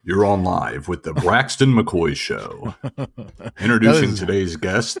You're on live with the Braxton McCoy Show. Introducing today's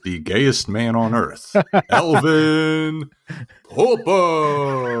guest, the gayest man on earth, Elvin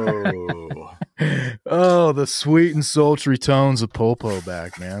Pulpo. Oh, the sweet and sultry tones of Pulpo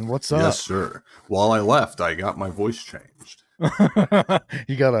back, man. What's up? Yes, sir. While I left, I got my voice changed.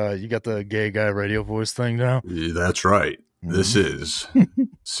 You got the gay guy radio voice thing now? Yeah, that's right. This is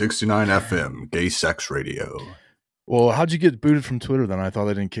 69 FM, gay sex radio. Well, how'd you get booted from Twitter then? I thought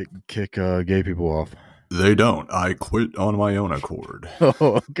they didn't kick gay people off. They don't. I quit on my own accord.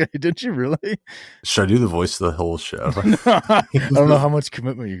 Oh, okay. Did you really? Should I do the voice of the whole show? I don't know how much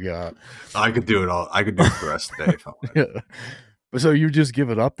commitment you got. I could do it all. I could do it for the rest of the day if I wanted. Yeah. So you just give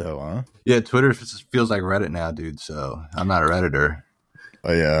it up though, huh? Yeah, Twitter feels like Reddit now, dude. So I'm not a Redditor.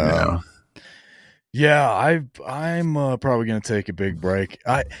 Oh, yeah. Yeah, I'm probably gonna take a big break.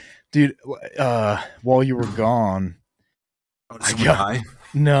 Dude, while you were gone, I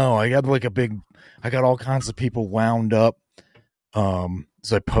got all kinds of people wound up. So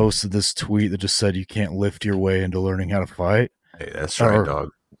I posted this tweet that just said you can't lift your way into learning how to fight. Hey, that's right,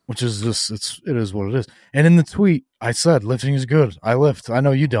 dog. Which is just it is what it is. And in the tweet, I said lifting is good. I lift. I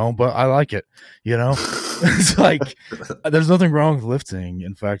know you don't, but I like it. You know, it's like there's nothing wrong with lifting.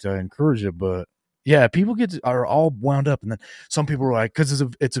 In fact, I encourage it. But yeah, people are all wound up, and then some people are like, because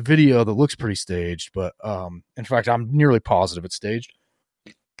it's a video that looks pretty staged. But in fact, I'm nearly positive it's staged.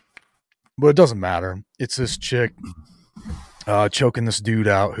 But it doesn't matter. It's this chick choking this dude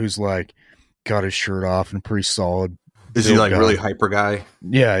out who's like got his shirt off and pretty solid. Is he like really hyper guy?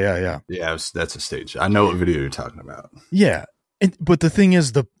 Yeah. Yeah, that's a stage. I know what video you're talking about. Yeah. But the thing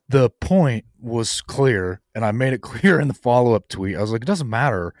is, the point was clear, and I made it clear in the follow-up tweet. I was like, it doesn't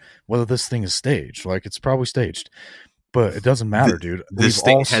matter whether this thing is staged. Like, it's probably staged. But it doesn't matter, dude. This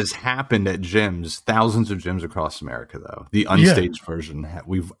thing has happened at gyms, thousands of gyms across America, though. The unstaged version,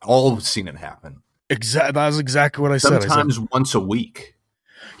 we've all seen it happen. Exactly. That was exactly what I said. Sometimes once a week.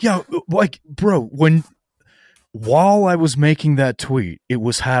 Yeah, like, bro, while I was making that tweet, it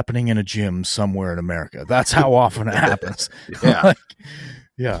was happening in a gym somewhere in America. That's how often it happens. Yeah.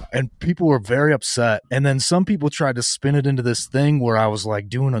 Yeah. And people were very upset. And then some people tried to spin it into this thing where I was like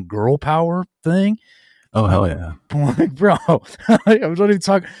doing a girl power thing. Oh, hell yeah. I'm like, bro, I'm not even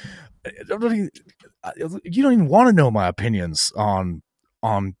talking. You don't even want to know my opinions on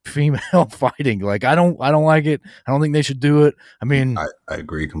female fighting. Like, I don't like it. I don't think they should do it. I mean, I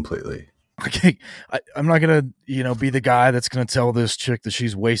agree completely. Okay, I'm not gonna, be the guy that's gonna tell this chick that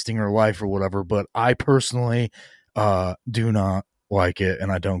she's wasting her life or whatever. But I personally do not like it,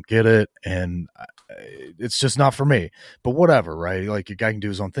 and I don't get it, and it's just not for me. But whatever, right? Like, a guy can do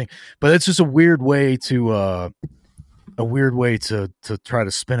his own thing. But it's just a weird way to try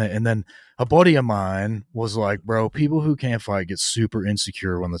to spin it. And then a buddy of mine was like, "Bro, people who can't fight get super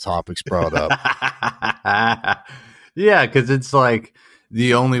insecure when the topic's brought up." Yeah, because it's like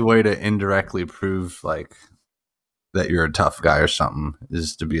the only way to indirectly prove like that you're a tough guy or something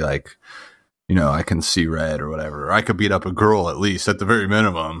is to be like, I can see red or whatever. Or I could beat up a girl at least at the very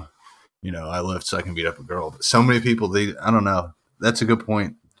minimum. I lift so I can beat up a girl. But so many people, I don't know. That's a good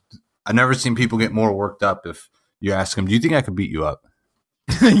point. I've never seen people get more worked up if you ask them, do you think I could beat you up?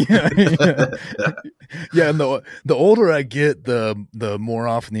 Yeah. And the older I get, the more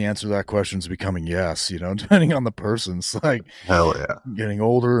often the answer to that question is becoming yes, depending on the person. It's like, hell yeah, getting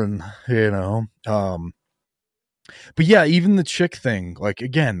older, and but yeah, even the chick thing, like,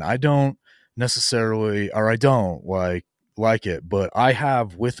 again, I don't necessarily, or I don't like it, but I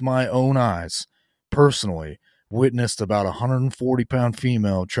have with my own eyes personally witnessed about 140-pound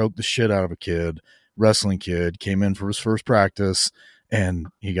female choke the shit out of a wrestling kid, came in for his first practice, and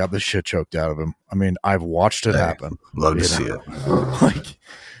he got the shit choked out of him. I mean, I've watched it happen. Love to see it. Like,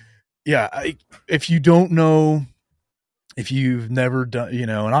 yeah, if you don't know, if you've never done,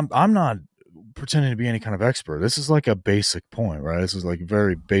 and I'm not pretending to be any kind of expert. This is like a basic point, right? This is like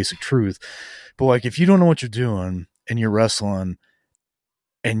very basic truth. But like, if you don't know what you're doing and you're wrestling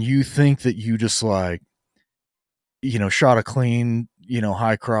and you think that you just like, shot a clean,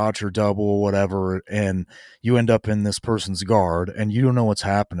 high crotch or double or whatever, and you end up in this person's guard and you don't know what's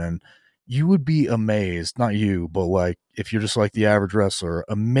happening, you would be amazed, not you, but like, if you're just like the average wrestler,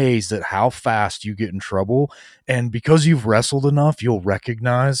 amazed at how fast you get in trouble. And because you've wrestled enough, you'll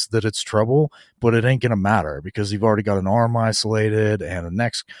recognize that it's trouble, but it ain't going to matter because you've already got an arm isolated and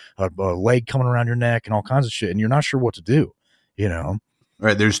a leg coming around your neck and all kinds of shit. And you're not sure what to do,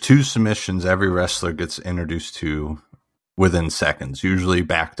 Right. There's two submissions every wrestler gets introduced to within seconds, usually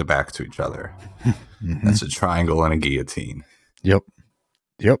back to back to each other. Mm-hmm. That's a triangle and a guillotine. Yep.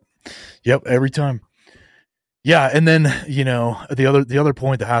 Every time. Yeah, and then the other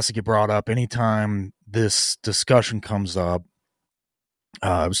point that has to get brought up anytime this discussion comes up.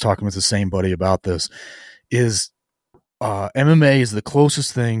 I was talking with the same buddy about this. Is MMA is the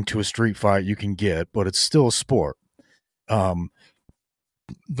closest thing to a street fight you can get, but it's still a sport. The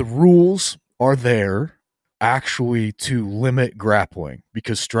rules are there actually to limit grappling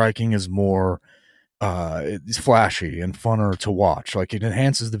because striking is more it's flashy and funner to watch. Like it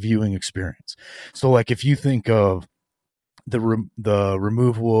enhances the viewing experience. So like if you think of the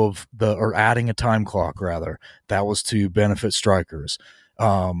removal of or adding a time clock rather, that was to benefit strikers.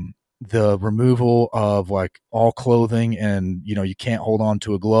 The removal of like all clothing and you can't hold on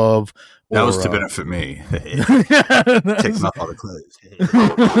to a glove. That was to benefit me. Taking off all the clothes.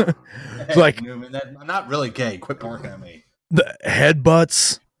 Like Newman, I'm not really gay. Quit barking at me. The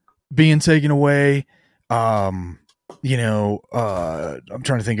headbutts being taken away. I'm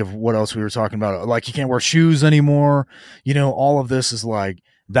trying to think of what else we were talking about. Like you can't wear shoes anymore. All of this is like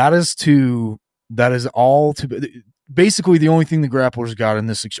that is all to basically the only thing the grapplers got in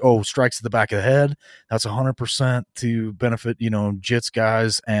this. Strikes to the back of the head. That's 100% to benefit jits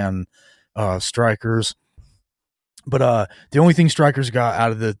guys and strikers. But the only thing strikers got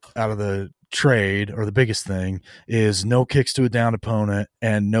out of the trade, or the biggest thing, is no kicks to a downed opponent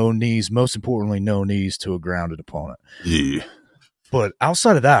and no knees. Most importantly, no knees to a grounded opponent. Yeah. But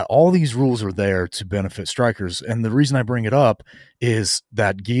outside of that, all these rules are there to benefit strikers. And the reason I bring it up is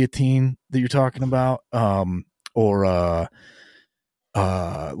that guillotine that you're talking about,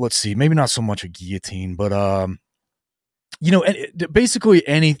 let's see, maybe not so much a guillotine, but basically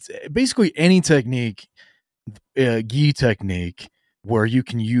any technique, gi technique, where you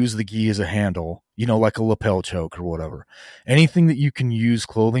can use the gi as a handle, like a lapel choke or whatever. Anything that you can use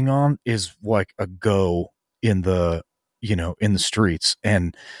clothing on is like a go in the streets.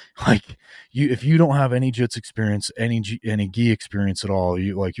 And like if you don't have any jits experience, any gi experience at all,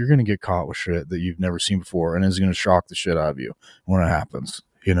 you're going to get caught with shit that you've never seen before, and it's going to shock the shit out of you when it happens.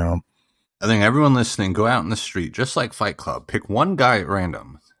 I think everyone listening, go out in the street, just like Fight Club, pick one guy at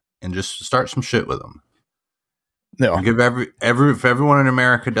random and just start some shit with him. No. Give if everyone in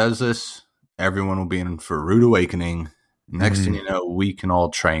America does this, everyone will be in for a rude awakening. Next thing you know, we can all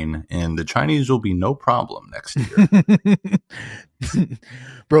train, and the Chinese will be no problem next year.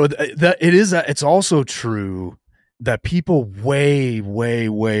 Bro, it's also true that people way, way,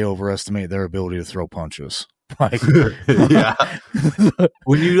 way overestimate their ability to throw punches. Like, yeah.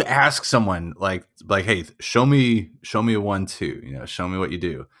 When you ask someone like, hey, show me a 1-2, show me what you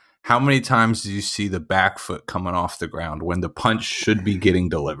do. How many times do you see the back foot coming off the ground when the punch should be getting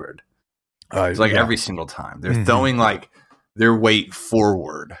delivered? It's like every single time they're throwing like their weight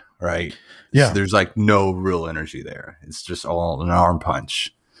forward, right? Yeah. So there's like no real energy there. It's just all an arm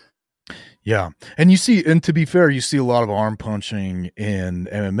punch. Yeah. And to be fair, you see a lot of arm punching in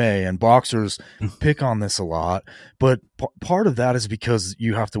MMA, and boxers pick on this a lot. But part of that is because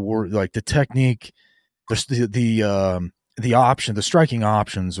you have to worry, like the technique, the striking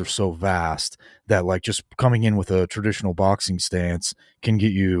options are so vast that like just coming in with a traditional boxing stance can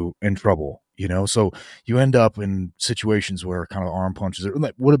get you in trouble, so you end up in situations where kind of arm punches are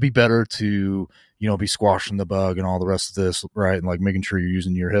like, would it be better to, be squashing the bug and all the rest of this, right? And like making sure you're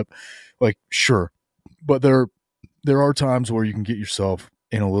using your hip, like, sure. But there are times where you can get yourself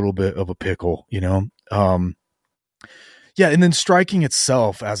in a little bit of a pickle, yeah. And then striking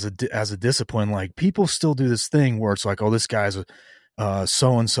itself as a discipline, like people still do this thing where it's like, oh, this guy's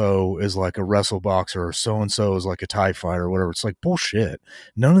so-and-so is like a wrestle boxer, or so-and-so is like a Thai fighter or whatever. It's like bullshit.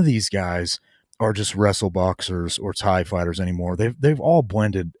 None of these guys are just wrestle boxers or Thai fighters anymore. They've all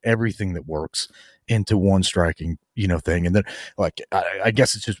blended everything that works into one striking, thing. And then like, I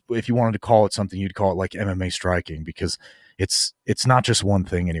guess it's just, if you wanted to call it something, you'd call it like MMA striking, because it's not just one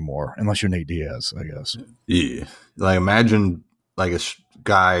thing anymore, unless you're Nate Diaz, I guess. Yeah. Like imagine like a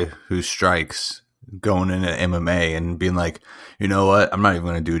guy who strikes going into MMA and being like, you know what? I'm not even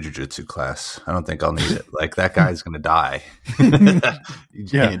going to do a jiu-jitsu class. I don't think I'll need it. Like that guy's going to die. You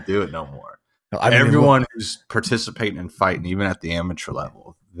can't do it no more. Everyone who's participating in fighting, even at the amateur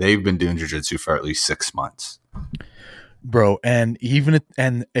level, they've been doing jiu-jitsu for at least 6 months. Bro, and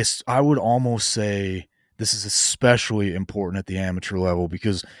I would almost say this is especially important at the amateur level,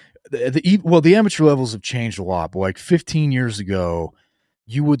 because the amateur levels have changed a lot. But like 15 years ago,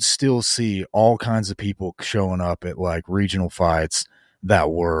 you would still see all kinds of people showing up at like regional fights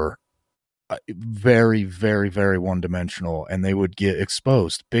that were very, very, very one-dimensional, and they would get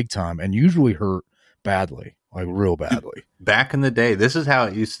exposed big time and usually hurt badly, like real badly. Back in the day, this is how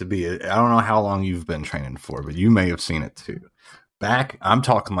it used to be. I don't know how long you've been training for, but you may have seen it too. back, I'm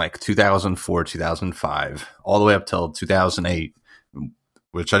talking like 2004, 2005, all the way up till 2008,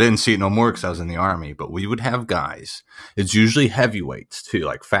 which I didn't see it no more because I was in the Army, but we would have guys. It's usually heavyweights too,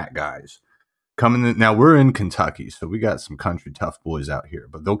 like fat guys. Coming in, now we're in Kentucky, so we got some country tough boys out here,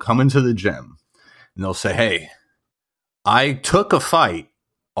 but they'll come into the gym and they'll say, hey, I took a fight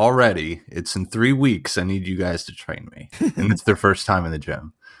already. It's in 3 weeks. I need you guys to train me. And it's their first time in the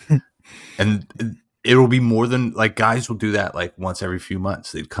gym. And it'll be more than, like, guys will do that like once every few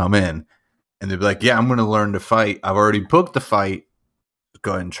months. They'd come in and they'd be like, yeah, I'm going to learn to fight. I've already booked the fight.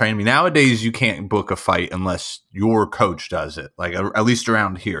 Go ahead and train me. Nowadays, you can't book a fight unless your coach does it. Like, at least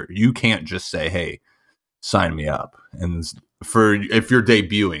around here, you can't just say, hey, sign me up. And if you're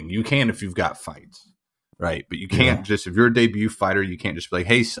debuting, you can if you've got fights. Right, but you can't just, if you're a debut fighter, you can't just be like,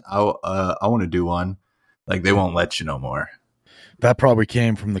 hey, I want to do one. Like, they won't let you no more. That probably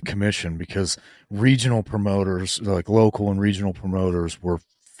came from the commission, because regional promoters, like local and regional promoters, were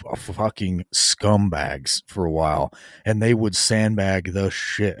fucking scumbags for a while, and they would sandbag the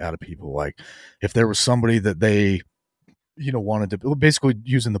shit out of people. Like, if there was somebody that they, wanted to, basically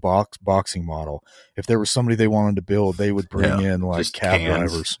using the boxing model, if there was somebody they wanted to build, they would bring in like cab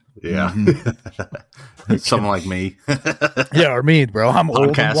drivers. Yeah. Mm-hmm. Someone like me. Yeah, or me, bro. I'm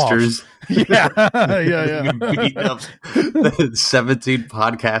podcasters. Old and yeah. Beat up 17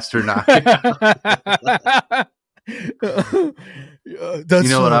 podcaster you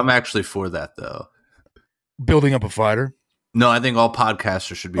know what? I'm actually for that, though. Building up a fighter. No, I think all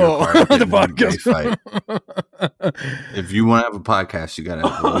podcasters should be required to podcast fight. If you want to have a podcast,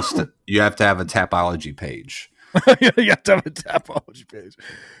 you have to have a Tapology page. You have to have a Tapology page.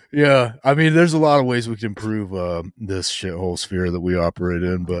 Yeah, I mean, there's a lot of ways we can improve this shithole sphere that we operate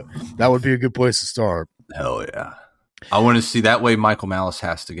in, but that would be a good place to start. Hell yeah! I want to see that way. Michael Malice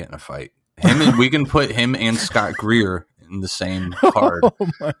has to get in a fight. We can put him and Scott Greer in the same card. Oh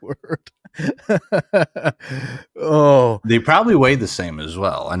my word! Oh, they probably weigh the same as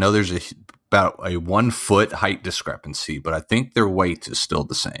well. I know there's about a 1 foot height discrepancy, but I think their weight is still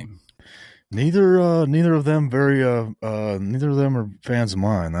the same. Neither of them neither of them are fans of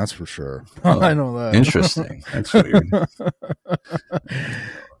mine. That's for sure. Oh, I know that. Interesting. That's weird.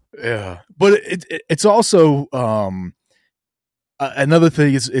 Yeah, but it's also another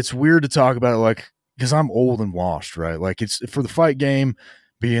thing. It's weird to talk about it, like, because I'm old and washed, right? Like, it's for the fight game.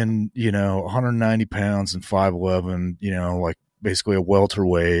 Being, 190 pounds and 5'11", like basically a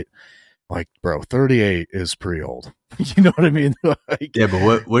welterweight, like, bro, 38 is pretty old. You know what I mean? Like, yeah,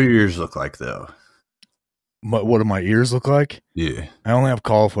 but what do your ears look like, though? What do my ears look like? Yeah. I only have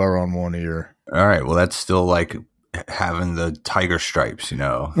cauliflower on one ear. All right. Well, that's still like having the tiger stripes, in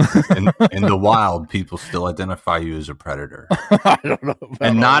the wild, people still identify you as a predator. I don't know.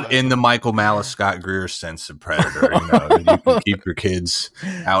 And not in the Michael Malice, Scott Greer sense of predator. You can keep your kids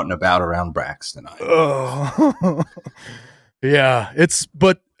out and about around Braxton. Oh. Yeah,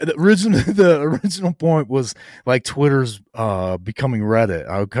 but the original point was like Twitter's becoming Reddit.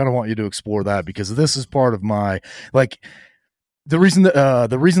 I kind of want you to explore that, because this is part of my, like, the reason that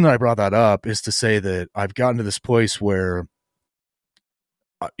I brought that up is to say that I've gotten to this place where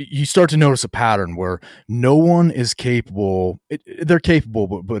you start to notice a pattern where no one is capable. They're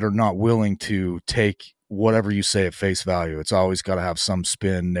capable, but are not willing to take whatever you say at face value. It's always got to have some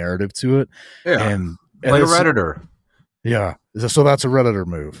spin narrative to it. Yeah, and like a Redditor. Yeah, so that's a Redditor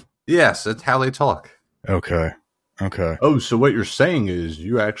move. Yes, that's how they talk. Okay. Oh, so what you're saying is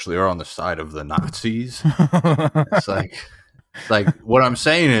you actually are on the side of the Nazis? It's like what I'm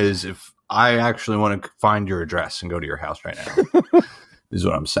saying is, if I actually want to find your address and go to your house right now, is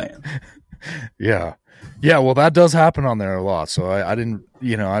what I'm saying. Yeah. Well, that does happen on there a lot. So I didn't,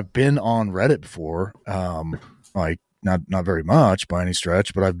 I've been on Reddit before. Like not very much by any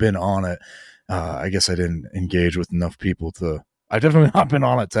stretch, but I've been on it. I guess I didn't engage with enough people to. I've definitely not been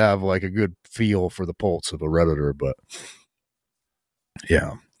on it to have like a good feel for the pulse of a Redditor, but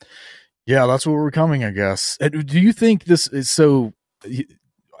yeah, that's what we're coming, I guess. Do you think this is so?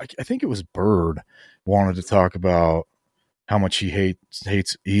 I think it was Bird wanted to talk about how much he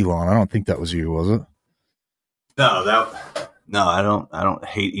hates Elon. I don't think that was you, was it? No, I don't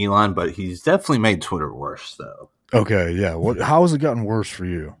hate Elon, but he's definitely made Twitter worse, though. Okay, yeah. How has it gotten worse for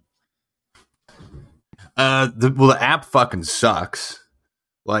you? The app fucking sucks.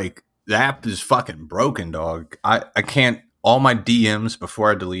 Like, the app is fucking broken, dog. I can't. All my DMs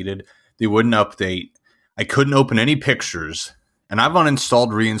before I deleted, they wouldn't update. I couldn't open any pictures, and I've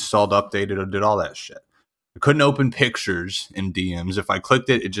uninstalled, reinstalled, updated, or did all that shit. I couldn't open pictures in DMs. If I clicked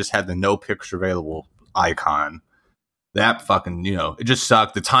it, it just had the no picture available icon. The app fucking, it just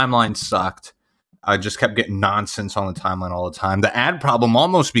sucked. The timeline sucked. I just kept getting nonsense on the timeline all the time. The ad problem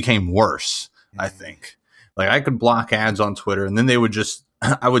almost became worse, I think. Like, I could block ads on Twitter, and then they would just,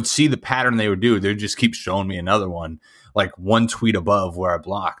 I would see the pattern they would do. They would just keep showing me another one, like one tweet above where I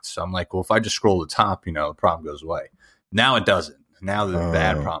blocked. So I'm like, well, if I just scroll to the top, the problem goes away. Now it doesn't. Now the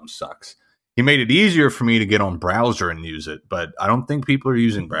ad problem sucks. He made it easier for me to get on browser and use it, but I don't think people are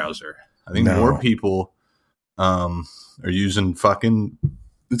using browser. I think more people are using fucking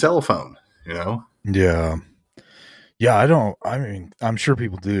the telephone, Yeah. Yeah, I mean, I'm sure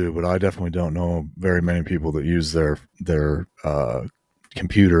people do, but I definitely don't know very many people that use their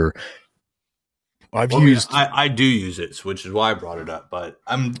computer. I do use it, which is why I brought it up, but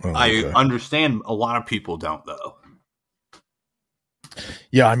I understand a lot of people don't, though.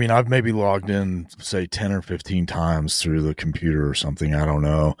 Yeah, I mean, I've maybe logged in, say, 10 or 15 times through the computer or something. I don't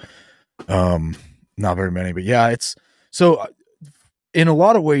know. Not very many, but yeah, it's so in a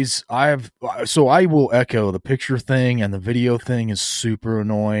lot of ways I will echo the picture thing, and the video thing is super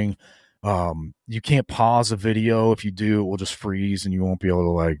annoying. You can't pause a video. If you do, it will just freeze and you won't be able to,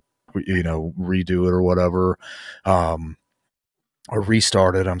 like, redo it or whatever. Or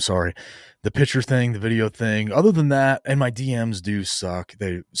restart it. I'm sorry. The picture thing, the video thing. Other than that, and my DMs do suck.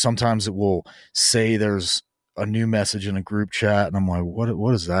 Sometimes it will say there's a new message in a group chat, and I'm like,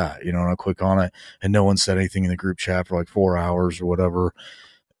 what is that? And I click on it, and no one said anything in the group chat for like 4 hours or whatever.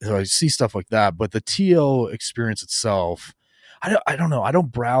 So I see stuff like that. But the TL experience itself, I don't know. I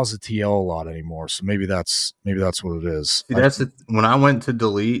don't browse the TL a lot anymore, so maybe that's what it is. See, when I went to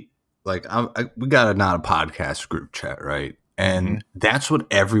delete, like, we got not a podcast group chat, right? And that's what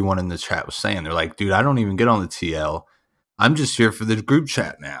everyone in the chat was saying. They're like, dude, I don't even get on the TL. I'm just here for the group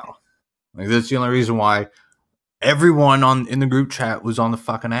chat now. Like, that's the only reason why everyone in the group chat was on the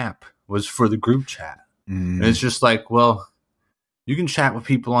fucking app, was for the group chat. And it's just like, well, you can chat with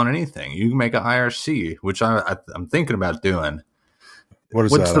people on anything. You can make an IRC, which I'm thinking about doing.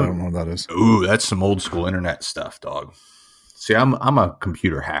 What's that? I don't know what that is. Ooh, that's some old school internet stuff, dog. See, I'm a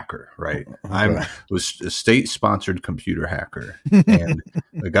computer hacker, right? Okay. I was a state-sponsored computer hacker, and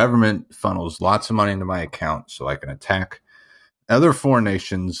the government funnels lots of money into my account so I can attack other foreign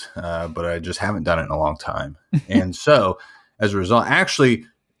nations, but I just haven't done it in a long time. And so, as a result, actually,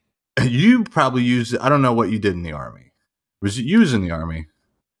 you probably used it. I don't know what you did in the Army. Was it used in the Army?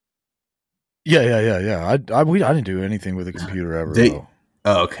 Yeah. I didn't do anything with a computer ever, though.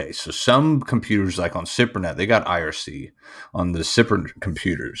 Oh, okay, so some computers, like on SIPRnet, they got IRC on the SIPR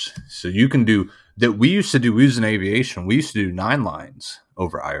computers. So you can do that. We used in aviation, we used to do 9 lines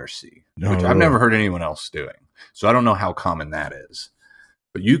over IRC, which I've never heard anyone else doing. So I don't know how common that is.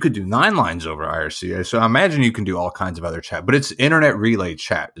 But you could do 9 lines over IRC. So I imagine you can do all kinds of other chat. But it's internet relay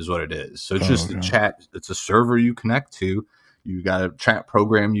chat is what it is. So it's just a chat. It's a server you connect to. You got a chat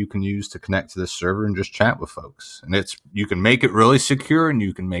program you can use to connect to this server and just chat with folks. And you can make it really secure, and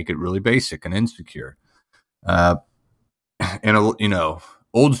you can make it really basic and insecure. And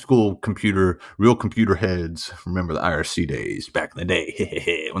old school real computer heads remember the IRC days back in the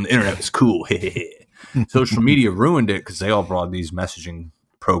day when the internet was cool. Social media ruined it because they all brought these messaging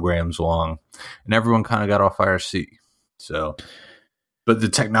programs along, and everyone kind of got off IRC. So, but the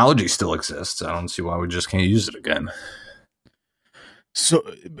technology still exists. I don't see why we just can't use it again. So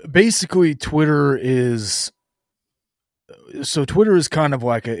basically, Twitter is kind of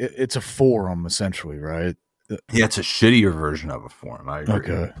like it's a forum, essentially, right? Yeah, it's a shittier version of a forum. I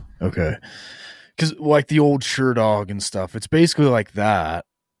agree. Okay. Because like the old Sherdog and stuff, it's basically like that,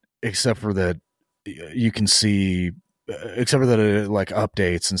 except for that you can see, except for that it like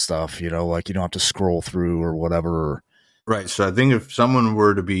updates and stuff. Like you don't have to scroll through or whatever. Right. So I think if someone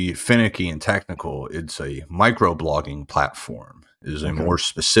were to be finicky and technical, it's a microblogging platform. Is a more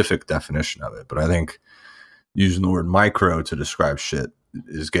specific definition of it. But I think using the word micro to describe shit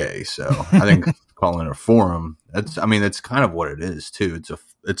is gay. So I think calling it a forum, that's kind of what it is too.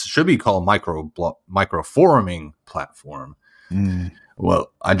 It should be called micro foruming platform.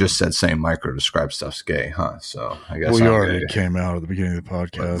 Well, I just said saying micro to describe stuff's gay, huh? So I guess we already came out at the beginning of the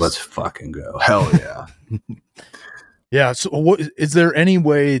podcast. Let's fucking go. Hell yeah. Yeah. So what is there any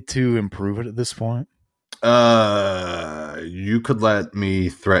way to improve it at this point? You could let me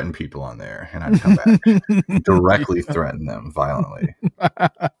threaten people on there, and I'd come back directly threaten them violently.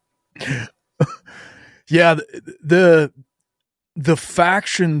 Yeah, the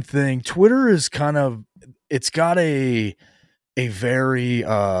faction thing. Twitter is kind of, it's got a very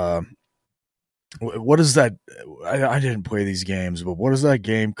what is that? I didn't play these games, but what is that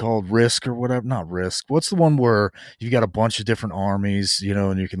game called? Risk or whatever? Not Risk. What's the one where you got a bunch of different armies,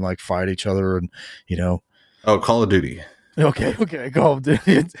 and you can like fight each other and. Oh, Call of Duty. Okay, go.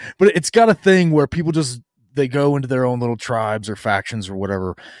 But it's got a thing where people just they go into their own little tribes or factions or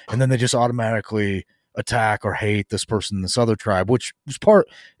whatever, and then they just automatically attack or hate this person in this other tribe, which is part,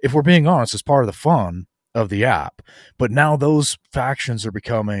 if we're being honest, is part of the fun of the app. But now those factions are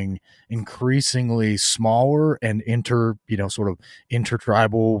becoming increasingly smaller and sort of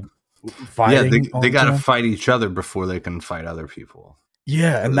intertribal fighting. Yeah, they got to fight each other before they can fight other people.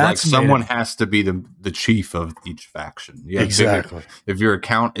 Yeah, and that's like someone has to be the chief of each faction. Yeah, exactly. If your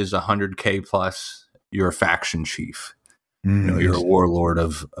account is 100K plus, you're a faction chief. Mm. You're a warlord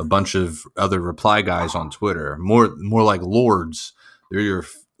of a bunch of other reply guys on Twitter. More like lords. They're your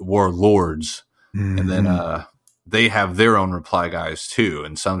warlords, and then they have their own reply guys too.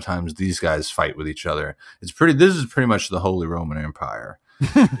 And sometimes these guys fight with each other. This is pretty much the Holy Roman Empire.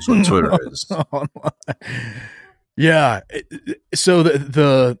 Is what Twitter is. Yeah, so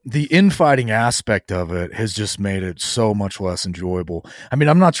the infighting aspect of it has just made it so much less enjoyable. I mean,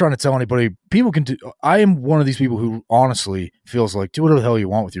 I'm not trying to tell anybody. People can do. I am one of these people who honestly feels like do whatever the hell you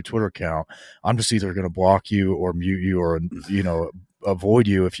want with your Twitter account. I'm just either going to block you or mute you or avoid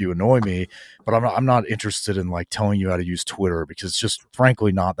you if you annoy me. But I'm not interested in like telling you how to use Twitter because it's just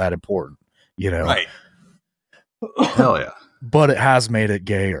frankly not that important. Right? Hell yeah. But it has made it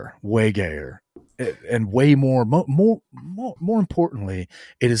gayer, way gayer. And way more importantly,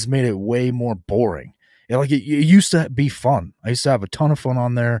 it has made it way more boring. It used to be fun. I used to have a ton of fun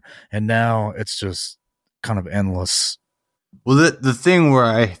on there, and now it's just kind of endless. Well, the thing where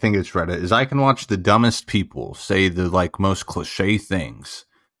I think it's Reddit is I can watch the dumbest people say the like most cliche things,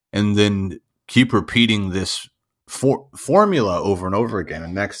 and then keep repeating this formula over and over again.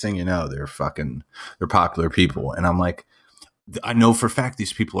 And next thing you know, they're popular people, and I'm like, I know for a fact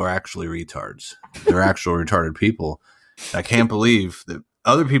these people are actually retards. They're actual retarded people. I can't believe that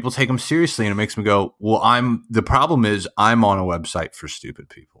other people take them seriously, and it makes me go, well, the problem is I'm on a website for stupid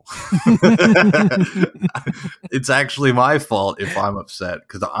people. It's actually my fault if I'm upset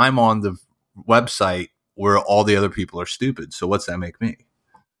because I'm on the website where all the other people are stupid. So what's that make me?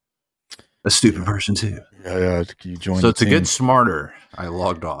 A stupid person too. Yeah. You join so to get smarter, I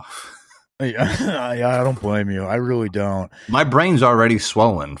logged off. Yeah, I don't blame you. I really don't. My brain's already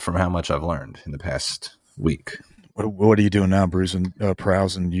swollen from how much I've learned in the past week. What are you doing now, browsing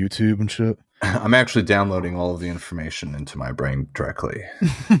YouTube and shit? I'm actually downloading all of the information into my brain directly.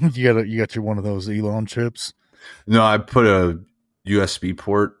 You got your one of those Elon chips? No, I put a USB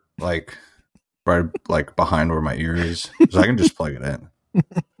port like right like behind where my ear is, so I can just plug it in.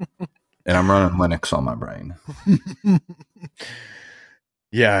 And I'm running Linux on my brain.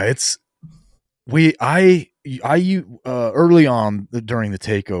 Yeah, it's. Early on during the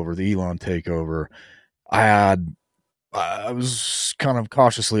takeover, the Elon takeover, I was kind of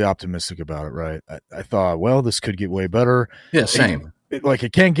cautiously optimistic about it. Right, I thought, well, this could get way better. Yeah, same.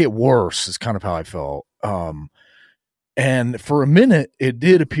 It can't get worse. Is kind of how I felt. And for a minute, it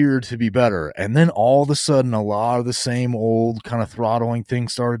did appear to be better, and then all of a sudden, a lot of the same old kind of throttling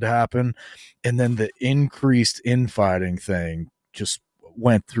things started to happen, and then the increased infighting thing just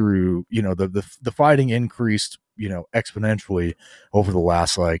went through, the fighting increased, exponentially over the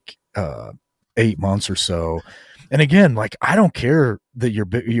last 8 months or so. And again, like, I don't care that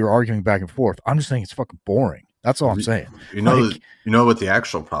you're arguing back and forth. I'm just saying it's fucking boring. That's all I'm saying. You know what the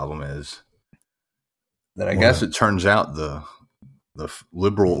actual problem is? That I guess it turns out the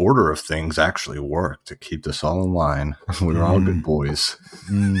liberal order of things actually worked to keep us all in line. We were all good boys.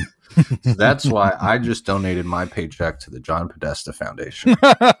 So that's why I just donated my paycheck to the John Podesta Foundation.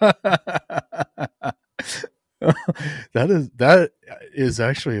 That is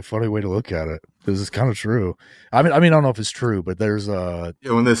actually a funny way to look at it. This is kind of true. I mean, I don't know if it's true, but there's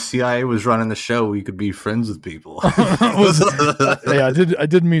when the CIA was running the show, we could be friends with people. Yeah, I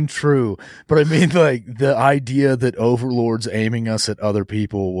didn't mean true, but I mean like the idea that overlords aiming us at other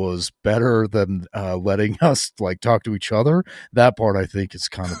people was better than letting us like talk to each other. That part I think is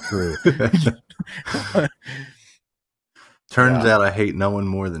kind of true. Turns out I hate no one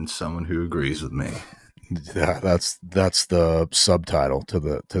more than someone who agrees with me. Yeah, that's the subtitle to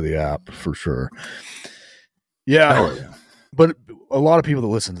the app for sure. Yeah. But a lot of people that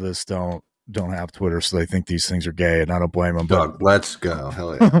listen to this don't have Twitter, so they think these things are gay, and I don't blame them. Doug, let's go.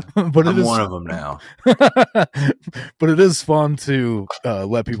 Hell yeah. But I'm one of them now. But it is fun to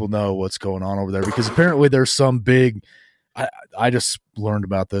let people know what's going on over there, because apparently there's some big. I just learned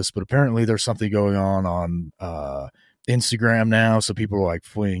about this, but apparently there's something going on Instagram now. So people are like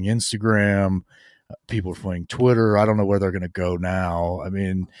fleeing Instagram. People are fleeing Twitter. I don't know where they're going to go now. I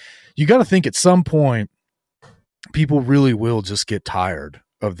mean, you got to think at some point people really will just get tired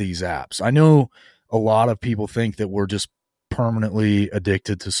of these apps. I know a lot of people think that we're just permanently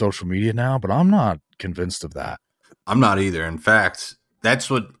addicted to social media now, but I'm not convinced of that. I'm not either. In fact, that's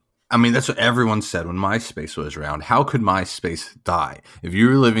what everyone said when MySpace was around. How could MySpace die? If you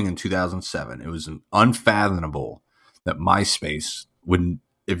were living in 2007, it was unfathomable that MySpace wouldn't.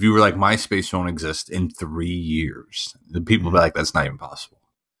 If you were like, MySpace won't exist in 3 years, the people would be like, that's not even possible.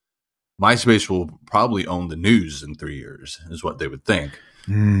 MySpace will probably own the news in 3 years, is what they would think.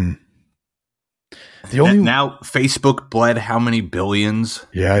 Mm. Now Facebook bled how many billions?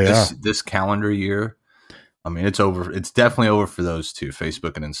 This calendar year. I mean, it's over. It's definitely over for those two,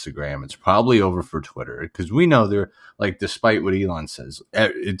 Facebook and Instagram. It's probably over for Twitter, because we know they're like, despite what Elon says,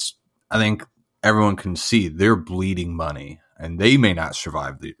 I think everyone can see they're bleeding money, and they may not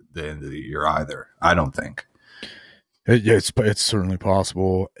survive the end of the year either. I don't think. It's certainly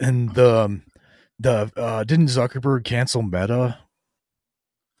possible. And didn't Zuckerberg cancel Meta?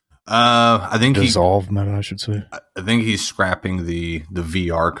 I think dissolve Meta, I should say. I think he's scrapping the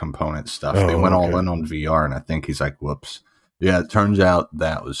VR component stuff. They went all in on VR, and I think he's like, whoops. Yeah, it turns out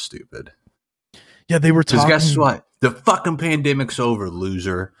that was stupid. Yeah, they were talking. Because guess what? The fucking pandemic's over,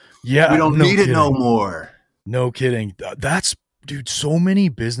 loser. Yeah, we don't need it no more. No kidding. Dude, so many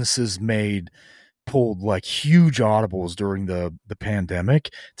businesses pulled like huge audibles during the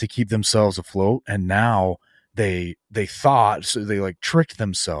pandemic to keep themselves afloat, and now they thought, so they like tricked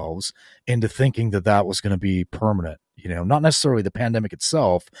themselves into thinking that was going to be permanent, not necessarily the pandemic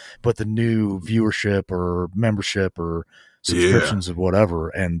itself, but the new viewership or membership or subscriptions of whatever,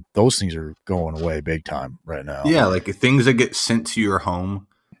 and those things are going away big time right now. Yeah, like things that get sent to your home.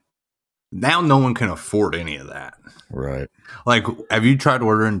 Now no one can afford any of that. Right. Like, have you tried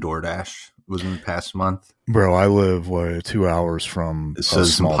ordering DoorDash within the past month? Bro, I live 2 hours from so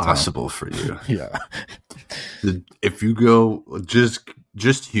it's impossible for you. Yeah. If you go,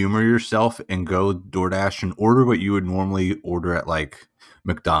 just humor yourself and go DoorDash and order what you would normally order at like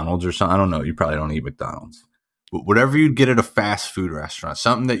McDonald's or something. I don't know. You probably don't eat McDonald's. But whatever you'd get at a fast food restaurant,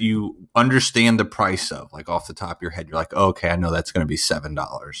 something that you understand the price of, like off the top of your head, you're like, oh, okay, I know that's going to be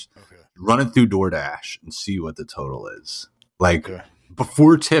 $7. Okay. Run it through DoorDash and see what the total is. Like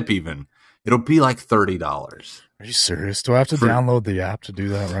before tip even, it'll be like $30. Are you serious? Do I have to download the app to do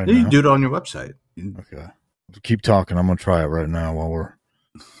that right now? You can do it on your website. Okay. Keep talking. I'm going to try it right now while we're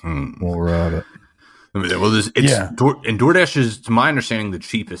at it. And DoorDash is, to my understanding, the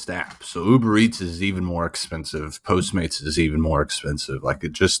cheapest app. So Uber Eats is even more expensive. Postmates is even more expensive. Like,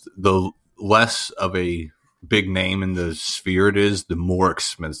 it just, the less of a big name in the sphere it is, the more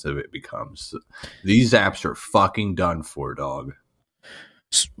expensive it becomes. These apps are fucking done for, dog.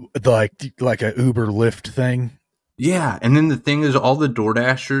 Like a Uber Lyft thing. Yeah, and then the thing is, all the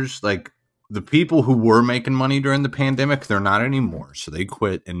DoorDashers, like the people who were making money during the pandemic, they're not anymore. So they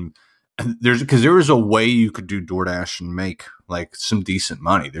quit, and there was a way you could do DoorDash and make like some decent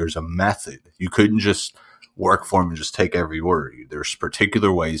money. There's a method. You couldn't just work for them and just take every order. There's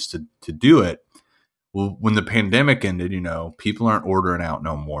particular ways to do it. Well, when the pandemic ended, people aren't ordering out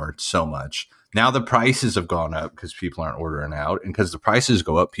no more so much. Now the prices have gone up because people aren't ordering out, and because the prices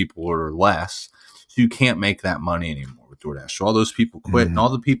go up, people order less. So you can't make that money anymore with DoorDash. So all those people quit, and all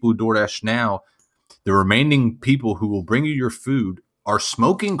the people who DoorDash now, the remaining people who will bring you your food are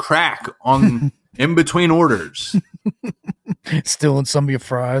smoking crack on in between orders. Stealing some of your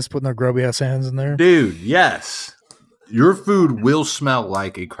fries, putting their grubby ass hands in there. Dude, yes. Your food will smell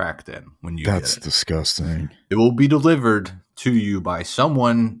like a crack den when you get it. That's disgusting. It will be delivered to you by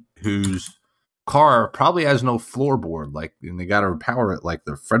someone whose car probably has no floorboard, and they got to power it like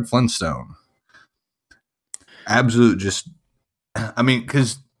the Fred Flintstone. Absolute,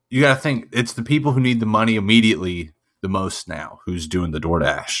 because you got to think, it's the people who need the money immediately the most now who's doing the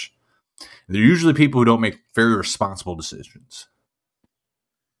DoorDash. And they're usually people who don't make very responsible decisions.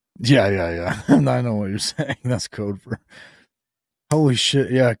 Yeah. I know what you're saying. That's code for... Holy shit,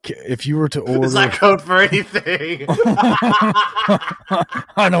 yeah. If you were to order... It's not code for anything.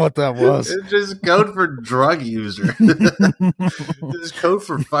 I know what that was. It's just code for drug user. It's code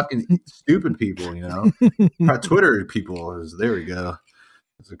for fucking stupid people, Twitter people there we go.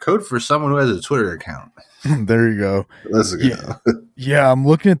 It's a code for someone who has a Twitter account. There you go. Let's go. Yeah, I'm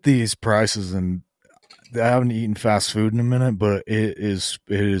looking at these prices, and I haven't eaten fast food in a minute, but it is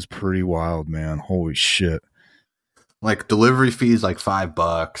pretty wild, man. Holy shit. Like delivery fees like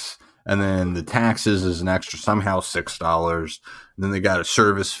 $5, and then the taxes is an extra somehow $6. And then they got a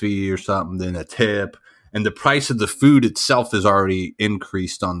service fee or something, then a tip, and the price of the food itself is already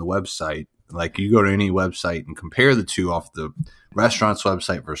increased on the website. Like, you go to any website and compare the two off the restaurant's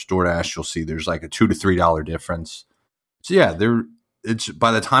website versus DoorDash, you'll see there's like a $2 to $3 difference. So yeah, it's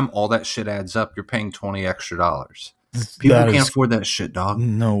by the time all that shit adds up, you're paying $20 extra. People can't afford that shit, dog.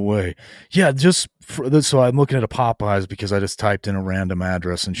 No way. Yeah, just for this. So I'm looking at a Popeyes because I just typed in a random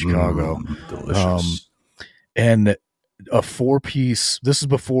address in Chicago. Delicious. And a 4-piece, this is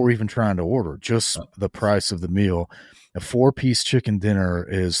before even trying to order, just the price of the meal. A 4-piece chicken dinner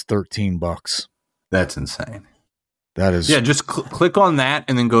is $13. That's insane. That is. Yeah, just click on that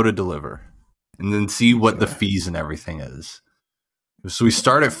and then go to deliver. And then see what the fees and everything is. So we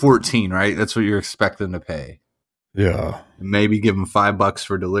start at 14, right? That's what you're expecting to pay. Yeah. Maybe give them $5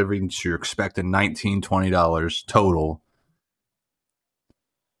 for delivery, so you're expecting $19, $20 total.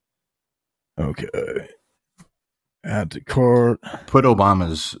 Okay. Add to cart. Put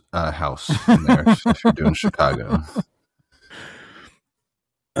Obama's house in there if you're doing Chicago.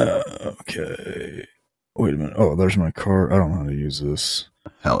 Okay. Wait a minute. Oh, there's my cart. I don't know how to use this.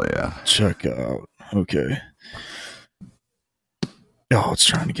 Hell yeah. Check out. Okay. Oh, it's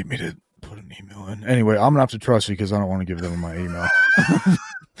trying to get me to put an email in. Anyway, I'm going to have to trust you because I don't want to give them my email.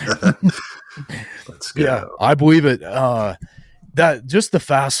 Let's go. Yeah, I believe it. That just the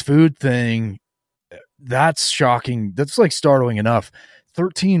fast food thing, that's shocking. That's like startling enough.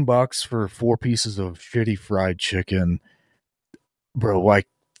 $13 for 4 pieces of shitty fried chicken. Bro, like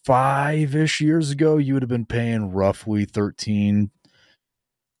 5-ish years ago, you would have been paying roughly $13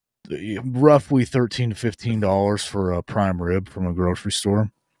 to $15 for a prime rib from a grocery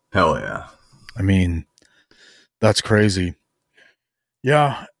store. Hell yeah. I mean, that's crazy.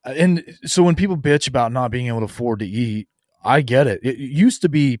 Yeah. And so when people bitch about not being able to afford to eat, I get it. It used to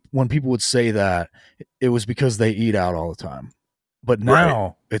be when people would say that, it was because they eat out all the time. But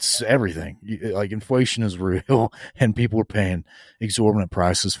now it's everything. Like inflation is real and people are paying exorbitant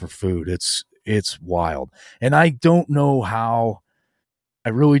prices for food. It's wild. And I don't know how. I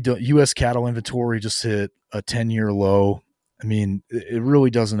really don't. U.S. cattle inventory just hit a 10-year low. I mean, it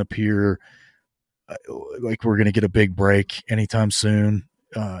really doesn't appear like we're going to get a big break anytime soon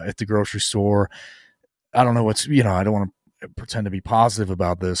at the grocery store. I don't know what's, I don't want to pretend to be positive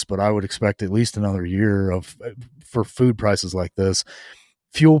about this, but I would expect at least another year for food prices like this.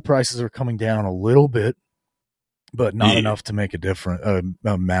 Fuel prices are coming down a little bit, but not enough to make a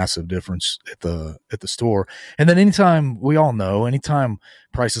massive difference at the store. And then anytime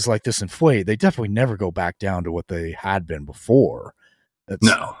prices like this inflate, they definitely never go back down to what they had been before. That's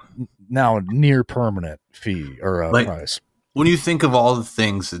now a near permanent fee or price. When you think of all the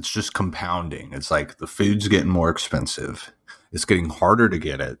things, it's just compounding. It's like the food's getting more expensive. It's getting harder to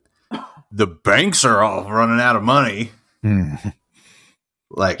get it. The banks are all running out of money. Come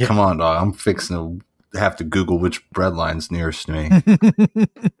on, dog. I'm fixing to have to Google which bread line's nearest to me.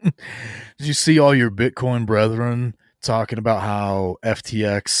 Did you see all your Bitcoin brethren talking about how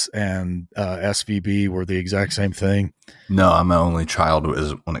FTX and SVB were the exact same thing? No, I'm an only child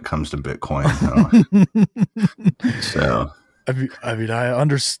when it comes to Bitcoin. So, I mean, I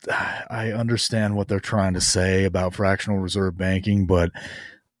understand what they're trying to say about fractional reserve banking, but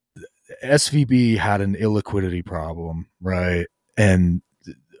SVB had an illiquidity problem, right? And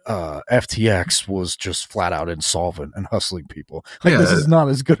FTX was just flat out insolvent and hustling people. This is not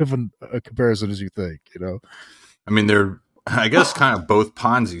as good of a comparison as you think, I mean, they're, I guess, kind of both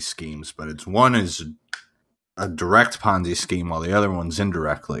Ponzi schemes, but one is a direct Ponzi scheme while the other one's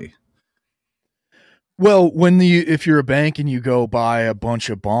indirectly. Well, if you're a bank and you go buy a bunch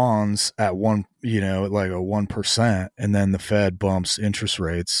of bonds at like a 1%, and then the Fed bumps interest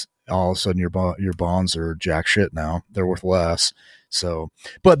rates, all of a sudden your bonds are jack shit now. They're worth less. So,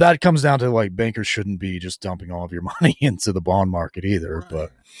 but that comes down to like bankers shouldn't be just dumping all of your money into the bond market either. Right.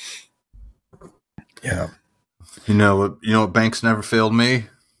 But yeah, you know what banks never failed me?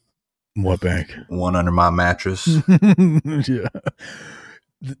 What bank? One under my mattress. Yeah,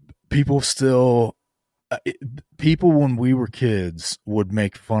 people when we were kids would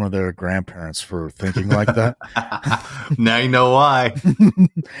make fun of their grandparents for thinking like that. Now you know why.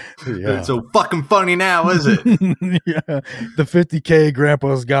 Yeah. It's so fucking funny now, is it? Yeah. The $50K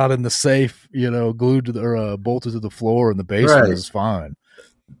grandpa's got in the safe, glued to or bolted to the floor in the basement is fine.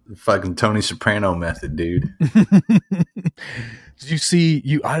 Fucking Tony Soprano method, dude. Did you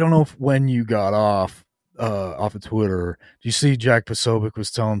see I don't know if when you got off of Twitter, did you see Jack Posobiec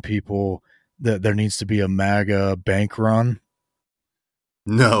was telling people that there needs to be a MAGA bank run?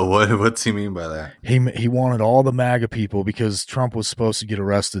 No, what's he mean by that? He wanted all the MAGA people because Trump was supposed to get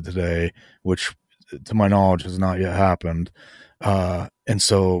arrested today, which to my knowledge has not yet happened. And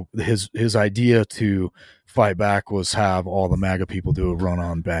so his idea to fight back was have all the MAGA people do a run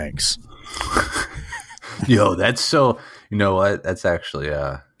on banks. Yo, that's so, you know what? That's actually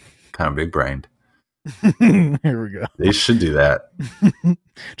kind of big brained. Here we go. They should do that.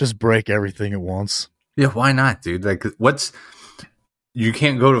 Just break everything at once. Yeah, why not, dude? Like, you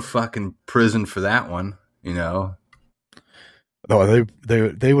can't go to fucking prison for that one, you know? Oh,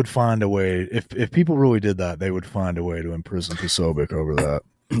 they would find a way. If people really did that, they would find a way to imprison Posobiec over that.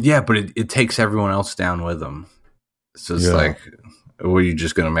 Yeah, but it takes everyone else down with them. So it's like, were you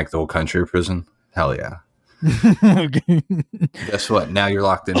just going to make the whole country a prison? Hell yeah. Guess what? Now you're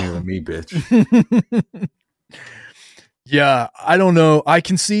locked in here with me, bitch. Yeah, I don't know. I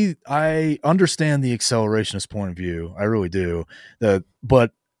understand the accelerationist point of view. I really do.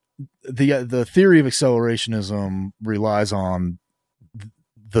 But the theory of accelerationism relies on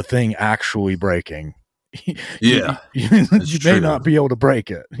the thing actually breaking. Yeah, you may not be able to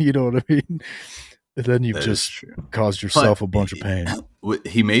break it. You know what I mean? And then you've just caused yourself a bunch of pain.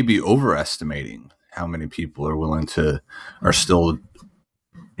 He may be overestimating how many people are still,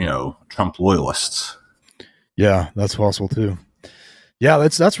 Trump loyalists. Yeah, that's possible too. Yeah,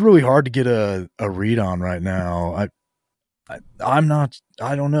 that's really hard to get a read on right now. I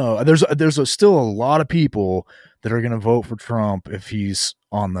don't know. There's still a lot of people that are going to vote for Trump if he's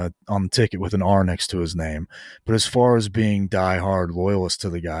on the ticket with an R next to his name. But as far as being diehard loyalists to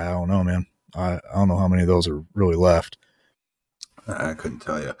the guy, I don't know, man. I don't know how many of those are really left. I couldn't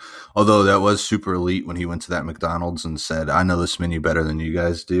tell you. Although that was super elite when he went to that McDonald's and said, "I know this menu better than you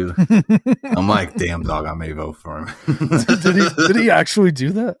guys do." I'm like, damn, dog, I may vote for him. Did he actually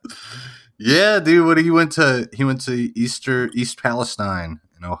do that? Yeah, dude. When he went to East Palestine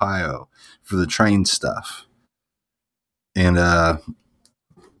in Ohio for the train stuff, and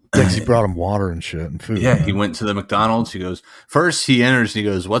he brought him water and shit and food. Yeah, he went to the McDonald's. He goes, first he enters and he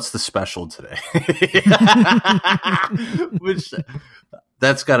goes, "What's the special today?" Which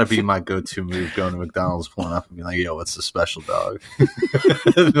that's got to be my go-to move, going to McDonald's, pulling up and be like, "Yo, what's the special, dog?"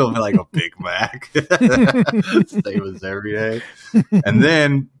 It'll be like a Big Mac. Same as every day. And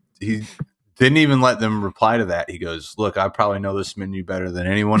then he didn't even let them reply to that. He goes, "Look, I probably know this menu better than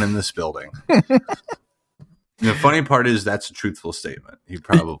anyone in this building." The funny part is that's a truthful statement. He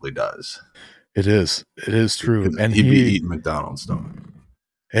probably does. It is true. And he'd be eating McDonald's, don't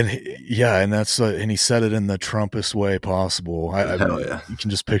he? And that's and he said it in the Trumpist way possible. You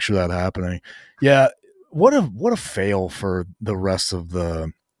can just picture that happening. Yeah, what a fail for the rest of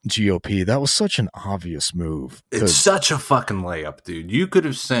the GOP. That was such an obvious move. It's such a fucking layup, dude. You could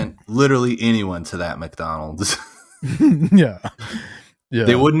have sent literally anyone to that McDonald's. Yeah. Yeah.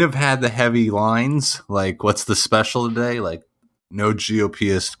 They wouldn't have had the heavy lines like, "What's the special today?" Like, no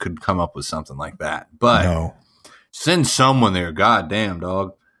GOPist could come up with something like that. But send someone there. Goddamn,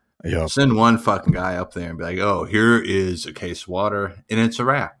 dog. Yep. Send one fucking guy up there and be like, "Oh, here is a case of water," and it's a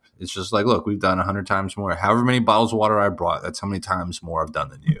wrap. It's just like, look, we've done 100 times more. However many bottles of water I brought, that's how many times more I've done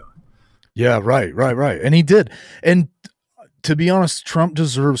than you. Yeah, right. And he did. And to be honest, Trump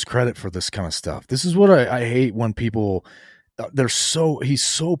deserves credit for this kind of stuff. This is what I hate when people. He's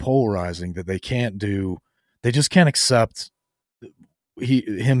so polarizing that they just can't accept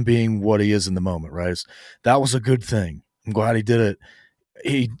him being what he is in the moment, right? That was a good thing. I'm glad he did it.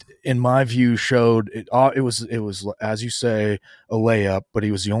 He, in my view, showed it. It was, as you say, a layup, but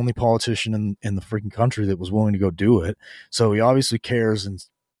he was the only politician in the freaking country that was willing to go do it. So he obviously cares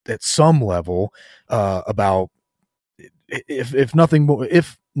at some level about, if nothing more,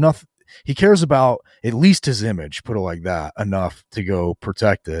 he cares about at least his image, put it like that, enough to go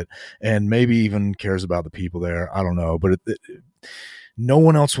protect it, and maybe even cares about the people there. I don't know, but no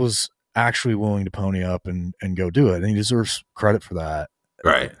one else was actually willing to pony up and go do it, and he deserves credit for that.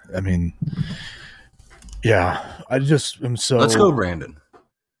 Right. I mean, yeah, I just am so. Let's go, Brandon.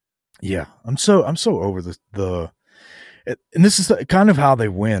 Yeah, I'm so over the, and this is kind of how they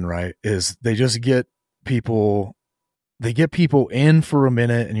win, right? Is they just get people. They get people in for a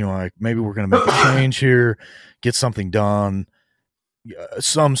minute and you're like, maybe we're going to make a change here, get something done,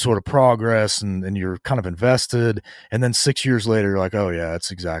 some sort of progress, and you're kind of invested. And then 6 years later, you're like, oh yeah,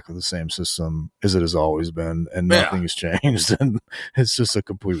 it's exactly the same system as it has always been, and nothing has changed. And it's just a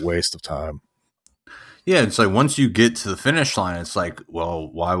complete waste of time. Yeah, it's like once you get to the finish line, it's like, well,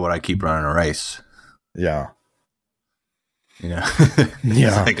 why would I keep running a race? Yeah. Yeah.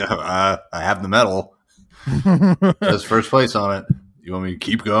 Yeah. It's like, I have the medal. That's first place on it. You want me to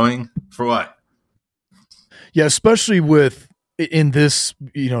keep going for what? Yeah, especially in this,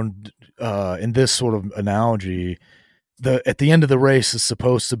 in this sort of analogy, at the end of the race is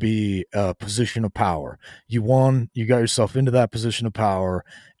supposed to be a position of power. You won, you got yourself into that position of power,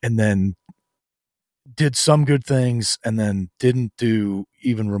 and then did some good things, and then didn't do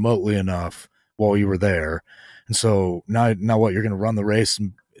even remotely enough while you were there. And so now what? You're going to run the race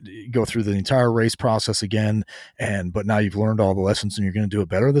and go through the entire race process again, but now you've learned all the lessons and you're going to do it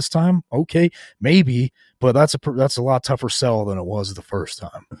better this time. Okay, maybe, but that's a lot tougher sell than it was the first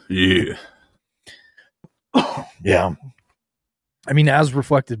time. Yeah. Yeah. I mean, as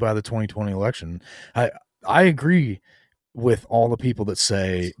reflected by the 2020 election, I agree with all the people that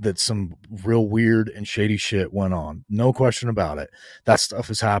say that some real weird and shady shit went on. No question about it. That stuff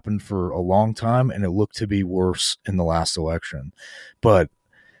has happened for a long time, and it looked to be worse in the last election. But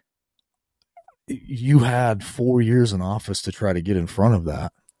you had 4 years in office to try to get in front of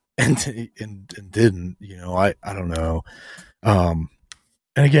that, and didn't. You know, I don't know. And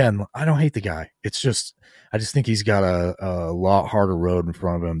again, I don't hate the guy. It's just I just think he's got a lot harder road in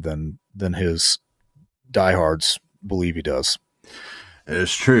front of him than his diehards believe he does.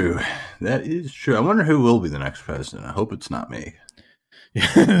 It's true. That is true. I wonder who will be the next president. I hope it's not me.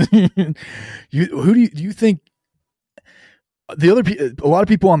 Do you think a lot of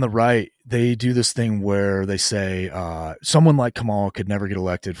people on the right, they do this thing where they say someone like Kamala could never get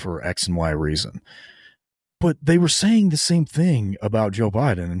elected for X and Y reason. But they were saying the same thing about Joe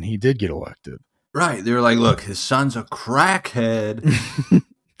Biden, and he did get elected. Right. They were like, look, his son's a crackhead.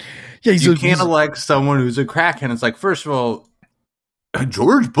 Yeah, you can't elect someone who's a crackhead. It's like, first of all,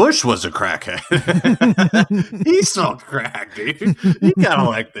 George Bush was a crackhead. He smoked crack, dude. He got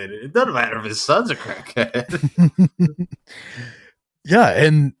elected. It doesn't matter if his son's a crackhead. Yeah,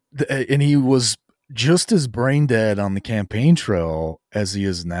 and he was just as brain dead on the campaign trail as he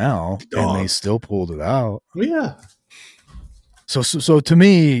is now, and they still pulled it out. Yeah. So to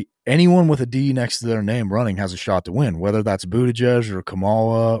me, anyone with a D next to their name running has a shot to win, whether that's Buttigieg or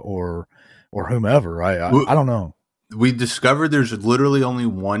Kamala or whomever. I don't know. We discovered there's literally only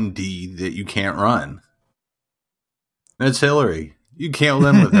one D that you can't run. That's Hillary. You can't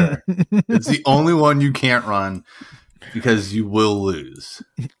win with her. It's the only one you can't run because you will lose.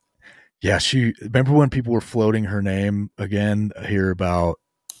 Yeah, remember when people were floating her name again here about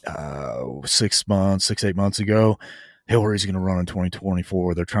 8 months ago? Hillary's going to run in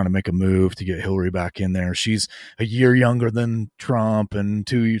 2024. They're trying to make a move to get Hillary back in there. She's a year younger than Trump and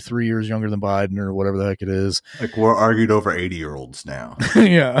 3 years younger than Biden or whatever the heck it is. Like we're argued over 80-year-olds now.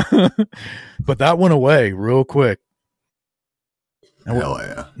 Yeah. But that went away real quick. Hell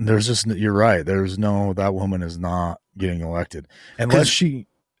yeah. You're right. That woman is not getting elected unless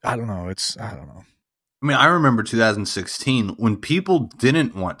I don't know. I mean, I remember 2016 when people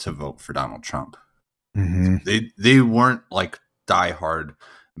didn't want to vote for Donald Trump. Mm-hmm. They weren't like diehard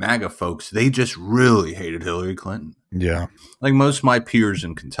MAGA folks. They just really hated Hillary Clinton. Yeah. Like most of my peers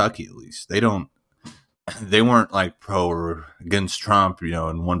in Kentucky, at least, they weren't like pro or against Trump,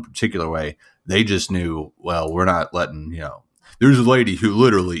 in one particular way. They just knew, well, we're not letting, there's a lady who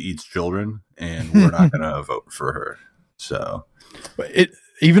literally eats children and we're not going to vote for her. So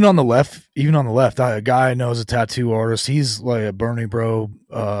even on the left, a guy I know is a tattoo artist. He's like a Bernie bro,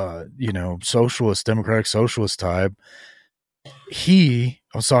 socialist, democratic socialist type. I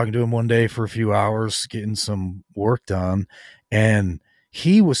was talking to him one day for a few hours, getting some work done. And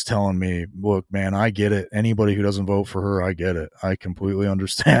he was telling me, look, man, I get it. Anybody who doesn't vote for her, I get it. I completely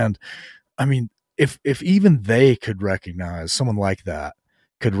understand. I mean, if even they could recognize, someone like that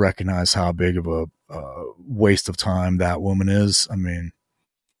could recognize how big of a waste of time that woman is. I mean,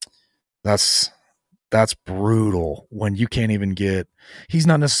 that's brutal when you can't even he's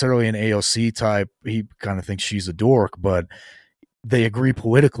not necessarily an AOC type. He kind of thinks she's a dork, but they agree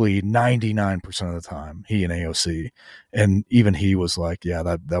politically 99% of the time, he and AOC. And even he was like, yeah,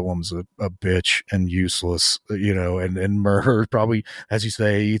 that woman's a bitch and useless, and murder, probably, as you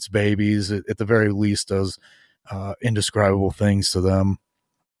say, eats babies, at the very least does indescribable things to them.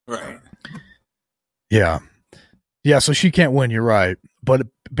 Right. Yeah. Yeah, so she can't win, you're right. But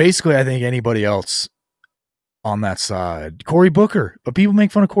basically, I think anybody else on that side, Cory Booker, but people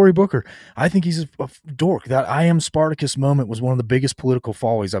make fun of Cory Booker. I think he's a dork. That I am Spartacus moment was one of the biggest political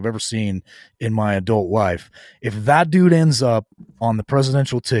follies I've ever seen in my adult life. If that dude ends up on the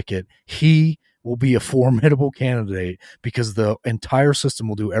presidential ticket, he will be a formidable candidate because the entire system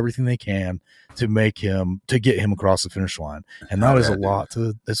will do everything they can to get him across the finish line. And that is a lot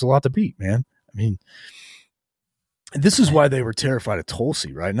to beat, man. I mean, this is why they were terrified of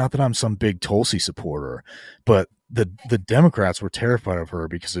Tulsi, right? Not that I'm some big Tulsi supporter, but the Democrats were terrified of her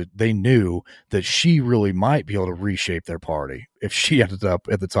because they knew that she really might be able to reshape their party if she ended up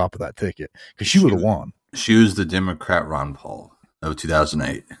at the top of that ticket, because she would have won. She was the Democrat Ron Paul of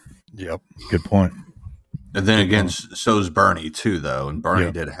 2008. Yep, good point. And then again, so is Bernie too, though, and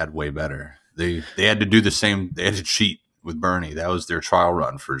Bernie had way better. They had to do the same. They had to cheat with Bernie. That was their trial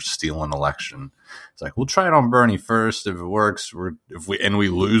run for stealing election. It's like, we'll try it on Bernie first. If it works, we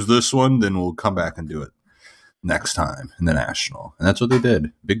lose this one, then we'll come back and do it next time in the national. And that's what they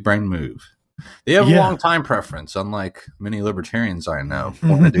did. Big brain move. They have a long time preference, unlike many libertarians I know,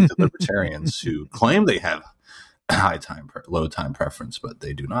 porn addicted libertarians who claim they have low time preference, but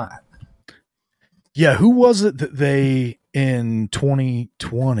they do not. Yeah, who was it that they in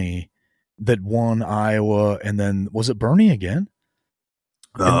 2020 that won Iowa, and then was it Bernie again?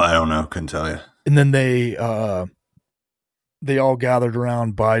 I don't know, couldn't tell you. And then they all gathered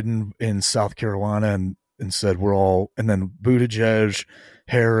around Biden in South Carolina and said we're all, and then Buttigieg,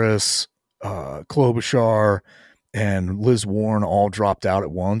 Harris, Klobuchar, and Liz Warren all dropped out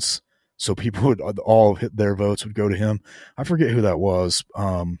at once, so people would all hit their votes would go to him. I forget who that was.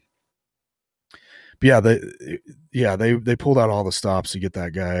 But they pulled out all the stops to get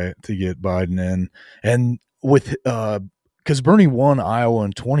that guy, to get Biden in, and with because Bernie won Iowa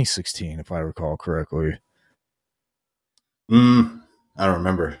in 2016, if I recall correctly. I don't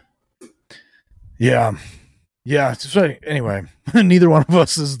remember. Yeah. So anyway, neither one of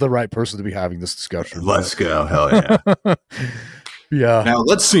us is the right person to be having this discussion. Let's go. Hell yeah. Yeah. Now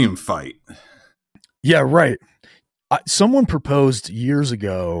let's see him fight. Yeah, right. Someone proposed years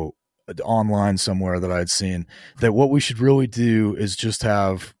ago online somewhere that I'd seen that what we should really do is just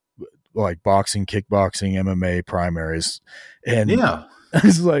have like boxing, kickboxing, MMA primaries. And yeah,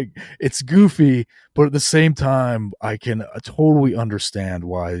 it's like, it's goofy, but at the same time, I can totally understand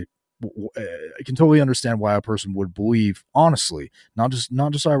why. I can totally understand why a person would believe, honestly, not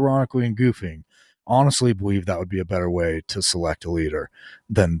just ironically and goofing, honestly believe that would be a better way to select a leader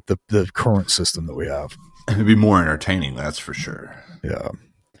than the current system that we have. It'd be more entertaining, that's for sure. Yeah.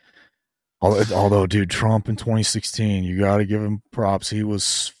 Although, dude, Trump in 2016, you got to give him props. He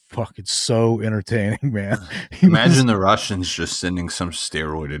was fucking so entertaining, man. Imagine the Russians just sending some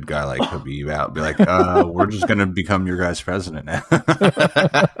steroided guy like Habib out, be like, we're just going to become your guys' president now.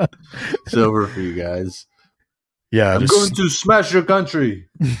 It's over for you guys. Yeah. I'm going to smash your country.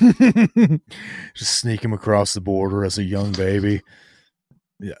 Just sneak him across the border as a young baby.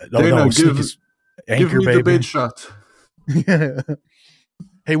 Yeah. Give me the bait shot. Yeah.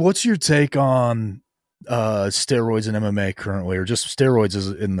 Hey, what's your take on steroids and MMA currently, or just steroids is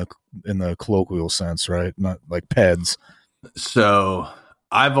in the colloquial sense, right? Not like PEDs. So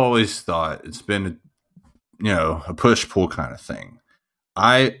I've always thought it's been, a push-pull kind of thing.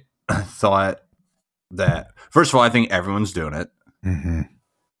 I thought that, first of all, I think everyone's doing it. Mm-hmm.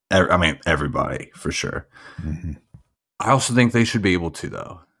 I mean, everybody, for sure. Mm-hmm. I also think they should be able to,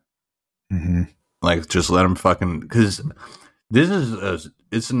 though. Mm-hmm. Like, just let them fucking, because this is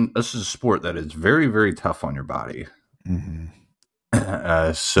a sport that is very, very tough on your body.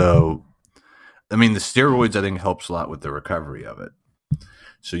 Mm-hmm. So, I mean, the steroids, I think, helps a lot with the recovery of it.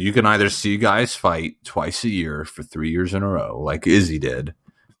 So you can either see guys fight twice a year for 3 years in a row, like Izzy did,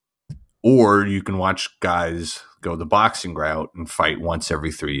 or you can watch guys go the boxing route and fight once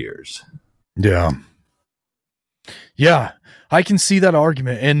every 3 years. Yeah. Yeah, I can see that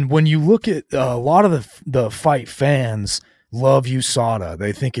argument. And when you look at a lot of the fight fans love USADA.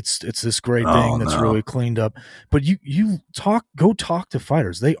 They think it's this great thing that's really cleaned up. But you go talk to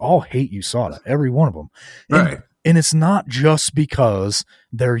fighters. They all hate USADA, every one of them. Right. And it's not just because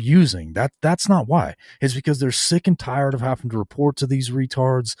they're using that. That's not why. It's because they're sick and tired of having to report to these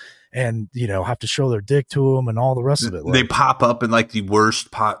retards and, have to show their dick to them and all the rest of it. They pop up in like the worst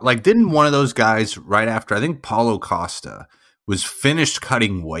pot. Like, didn't one of those guys right after, I think Paulo Costa was finished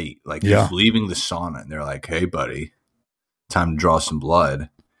cutting weight. Like, he was leaving the sauna and they're like, hey, buddy, time to draw some blood.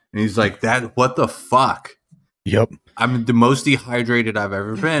 And he's like, what the fuck? Yep. I'm the most dehydrated I've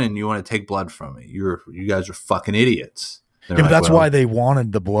ever been, and you want to take blood from me. You guys are fucking idiots. Yeah, but that's why they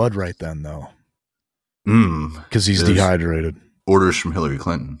wanted the blood right then, though. Because he's dehydrated. Orders from Hillary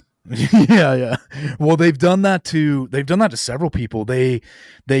Clinton. Yeah. Well, they've done that to several people. They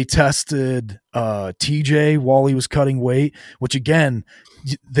tested TJ while he was cutting weight, which again,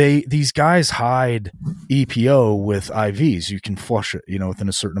 these guys hide EPO with IVs. You can flush it, within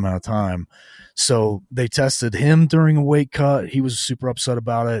a certain amount of time. So they tested him during a weight cut. He was super upset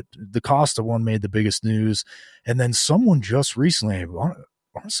about it. The Costa one made the biggest news. And then someone just recently, I want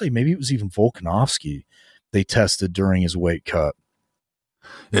to say maybe it was even Volkanovski, they tested during his weight cut.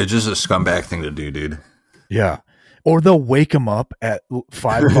 Yeah, just a scumbag thing to do, dude. Yeah. Or they'll wake him up at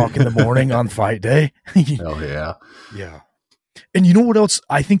 5 o'clock in the morning on fight day. Hell yeah. Yeah. And you know what else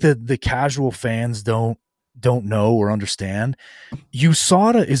I think that the casual fans don't know or understand?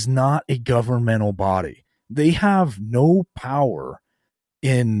 USADA is not a governmental body. They have no power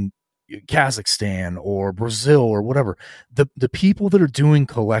in Kazakhstan or Brazil or whatever, the people that are doing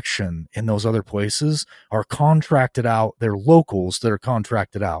collection in those other places are contracted out. They're locals that are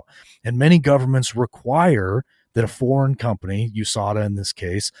contracted out. And many governments require that a foreign company, USADA in this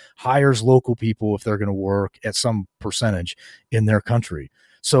case, hires local people if they're going to work at some percentage in their country.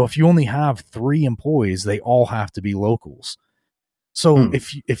 So if you only have 3 employees, they all have to be locals. So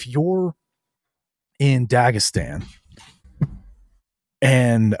if you're in Dagestan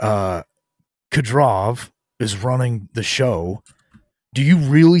and Kadyrov is running the show, do you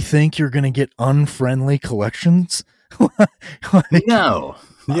really think you're going to get unfriendly collections? No.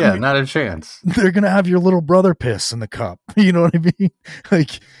 Yeah, I mean, not a chance. They're going to have your little brother piss in the cup. You know what I mean?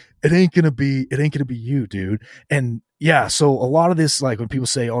 Like, it ain't going to be you, dude. And yeah, so a lot of this, like when people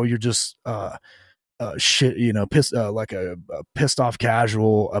say, oh, you're just, shit, you know, like a pissed off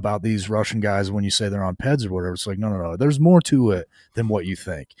casual about these Russian guys when you say they're on PEDs or whatever. It's like, no. There's more to it than what you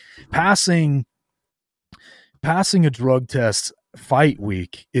think. Passing a drug test fight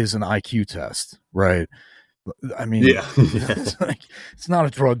week is an IQ test, right? I mean, yeah. It's not a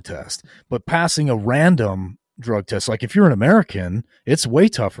drug test, but passing a random drug test, like if you're an American, it's way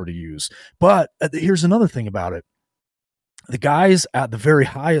tougher to use. But here's another thing about it. The guys at the very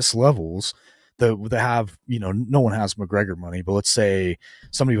highest levels, that have, you know, no one has McGregor money, but let's say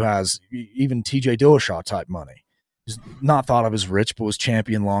somebody who has even TJ Dillashaw type money, who's not thought of as rich, but was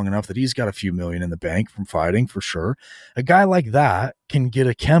champion long enough that he's got a few million in the bank from fighting for sure. A guy like that can get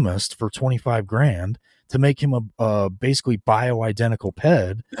a chemist for 25 grand to make him a basically bioidentical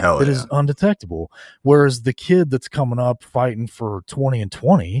PED that is undetectable. Whereas the kid that's coming up fighting for 20 and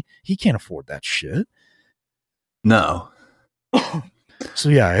 20, he can't afford that shit. No. So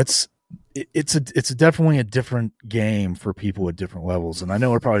yeah, it's definitely a different game for people at different levels. And I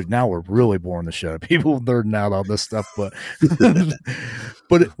know we're really boring the shit out of people nerding out on this stuff, but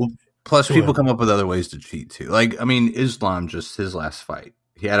plus people come up with other ways to cheat too. Like, I mean, Islam, just his last fight,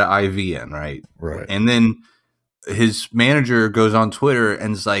 he had an IV in, right? And then his manager goes on Twitter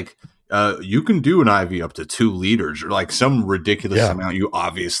and is like, you can do an IV up to 2 liters or like some ridiculous amount you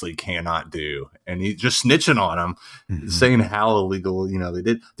obviously cannot do. And he's just snitching on him, saying how illegal, you know, they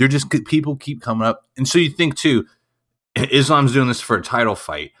did. They're just, people keep coming up. And so you think too, Islam's doing this for a title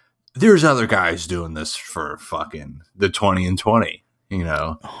fight. There's other guys doing this for fucking the 20 and 20, you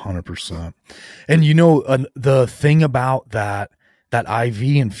know? 100%. And you know, the thing about that IV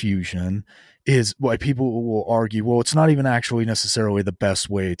infusion is why people will argue, well, it's not even actually necessarily the best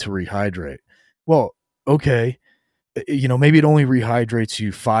way to rehydrate. Well, okay, you know, maybe it only rehydrates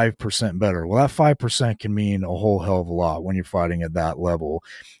you 5% better. Well, that 5% can mean a whole hell of a lot when you're fighting at that level.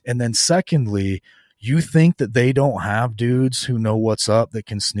 And then secondly, you think that they don't have dudes who know what's up that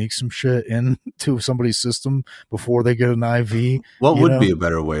can sneak some shit into somebody's system before they get an IV? What would be a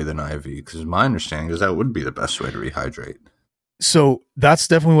better way than IV? Because my understanding is that would be the best way to rehydrate. So that's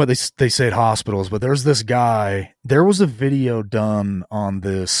definitely what they say at hospitals. But there's this guy. There was a video done on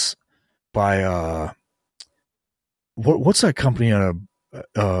this by what's that company out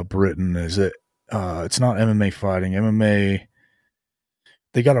of Britain? Is it? It's not MMA fighting. MMA.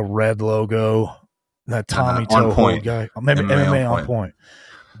 They got a red logo. That Tommy Toho guy. Maybe MMA on point.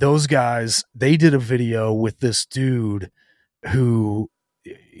 Those guys. They did a video with this dude who.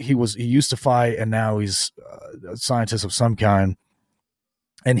 He used to fight and now he's a scientist of some kind,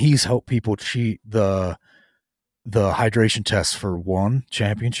 and he's helped people cheat the hydration test for one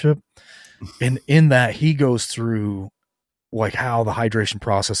championship. And in that, he goes through like how the hydration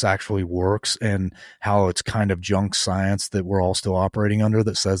process actually works and how it's kind of junk science that we're all still operating under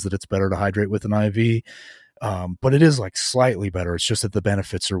that says that it's better to hydrate with an IV. But it is like slightly better. It's just that the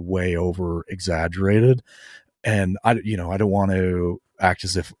benefits are way over exaggerated. And I don't want to act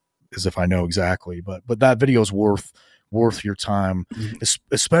as if I know exactly, but that video is worth your time,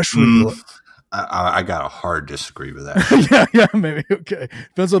 especially. I got a hard disagree with that. yeah, maybe. Okay.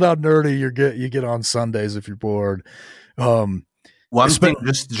 Depends on how nerdy you get on Sundays if you're bored. Well, I'm thinking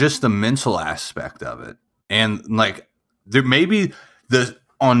just the mental aspect of it. And like there maybe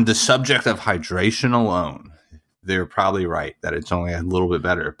on the subject of hydration alone, they're probably right that it's only a little bit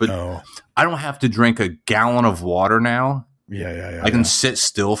better. But I don't have to drink a gallon of water now. Yeah. I can sit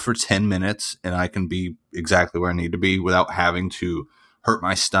still for 10 minutes and I can be exactly where I need to be without having to hurt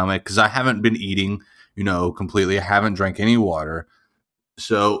my stomach because I haven't been eating, completely. I haven't drank any water.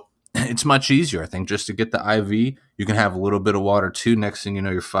 So it's much easier, I think, just to get the IV. You can have a little bit of water too. Next thing you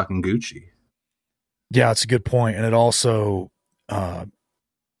know, you're fucking Gucci. Yeah, it's a good point. And it also, the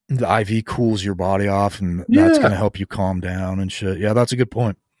IV cools your body off and that's going to help you calm down and shit. Yeah, that's a good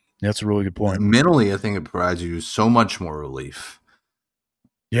point. That's a really good point. Mentally, I think it provides you so much more relief.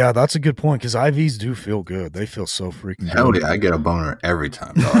 Yeah, that's a good point because IVs do feel good. They feel so freaking Hell good. yeah, I get a boner every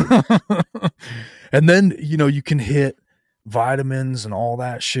time, dog. And then, you can hit vitamins and all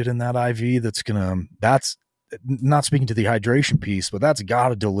that shit in that IV that's not speaking to the hydration piece, but that's got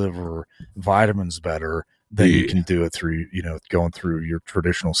to deliver vitamins better than you can do it through, going through your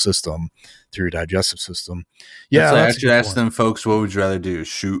traditional system, through your digestive system. Yeah, I should ask them folks, what would you rather do,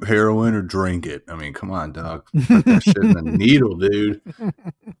 shoot heroin or drink it? I mean, come on, dog. Put that shit in the needle, dude.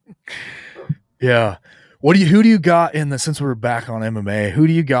 Yeah. Who do you got in this, since we're back on MMA, who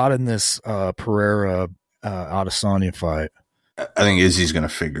do you got in this Pereira Adesanya fight? I think Izzy's going to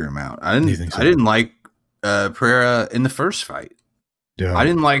figure him out. I didn't like Pereira in the first fight. Yeah. I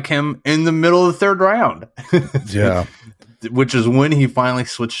didn't like him in the middle of the third round. Yeah. Which is when he finally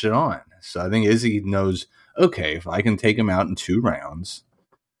switched it on. So I think Izzy knows, okay, if I can take him out in 2 rounds,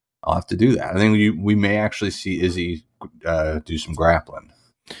 I'll have to do that. I think we may actually see Izzy do some grappling.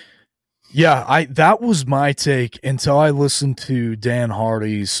 Yeah, that was my take until I listened to Dan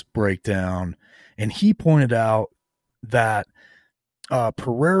Hardy's breakdown, and he pointed out that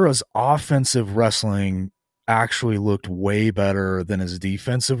Pereira's offensive wrestling actually looked way better than his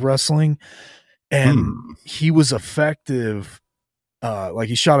defensive wrestling, and he was effective. Like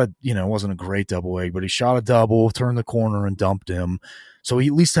he shot it wasn't a great double leg, but he shot a double, turned the corner, and dumped him. So he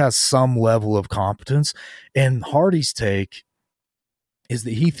at least has some level of competence. And Hardy's take is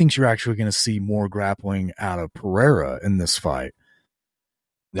that he thinks you're actually going to see more grappling out of Pereira in this fight.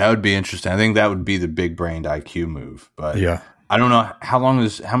 That would be interesting. I think that would be the big brained IQ move. But yeah, I don't know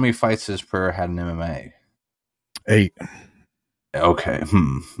how many fights has Pereira had in MMA? 8. Okay,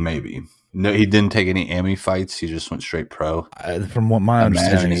 maybe. No, he didn't take any AMI fights. He just went straight pro. From what my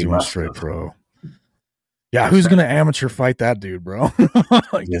understanding, he went straight pro. Yeah, who's going to amateur fight that dude, bro?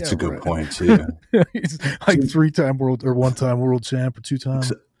 That's a good point too. He's like 3-time world or 1-time world champ or 2-time.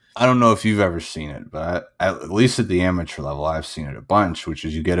 I don't know if you've ever seen it, but at least at the amateur level, I've seen it a bunch. Which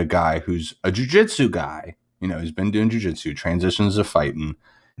is you get a guy who's a jiu-jitsu guy. He's been doing jiu-jitsu, transitions to fighting,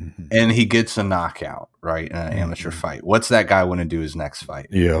 and he gets a knockout right in an amateur fight. What's that guy want to do his next fight?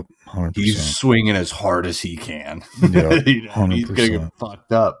 Yep, 100%. He's swinging as hard as he can. Yep, he's gonna get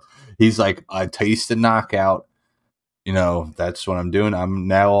fucked up. He's like, I tasted knockout. That's what I'm doing. I'm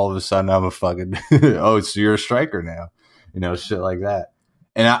now all of a sudden I'm a fucking so you're a striker now. Shit like that.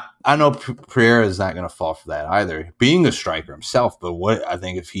 And I know Pereira is not going to fall for that either, being a striker himself. But what I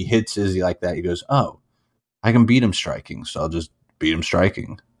think if he hits Izzy like that, he goes, oh, I can beat him striking, so I'll just beat him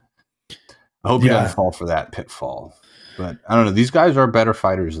striking. I hope he doesn't fall for that pitfall. But I don't know. These guys are better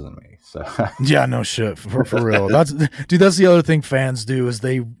fighters than me. So yeah, no shit for real. That's the other thing fans do is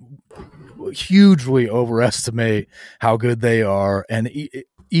they hugely overestimate how good they are, and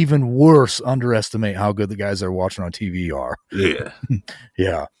even worse, underestimate how good the guys they're watching on TV are.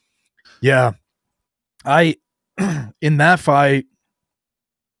 Yeah. Yeah. In that fight,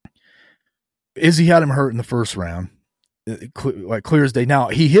 Izzy had him hurt in the first round, like clear as day. Now,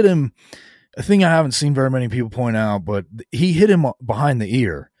 he hit him, a thing I haven't seen very many people point out, but he hit him behind the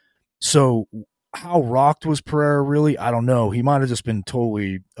ear. So how rocked was Pereira really? I don't know. He might have just been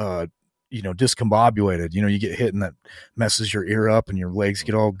totally discombobulated. You get hit and that messes your ear up and your legs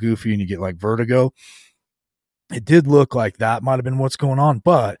get all goofy and you get like vertigo. It did look like that might have been what's going on,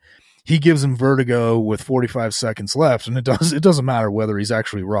 but he gives him vertigo with 45 seconds left, and it doesn't matter whether he's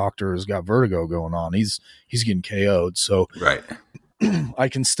actually rocked or has got vertigo going on. He's getting KO'd. So right. I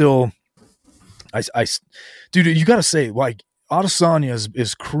can still dude, you got to say, like, Adesanya is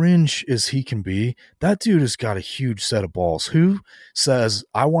as cringe as he can be. That dude has got a huge set of balls. Who says,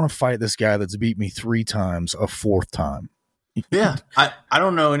 I want to fight this guy that's beat me 3 times a 4th time? Yeah. I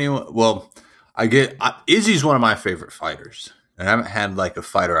don't know anyone. Well, Izzy's one of my favorite fighters. And I haven't had like a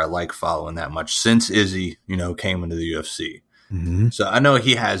fighter I like following that much since Izzy, came into the UFC. Mm-hmm. So I know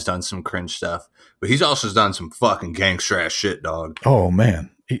he has done some cringe stuff, but he's also done some fucking gangster ass shit, dog. Oh, man.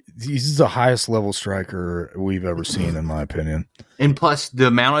 He's the highest level striker we've ever seen, in my opinion. And plus, the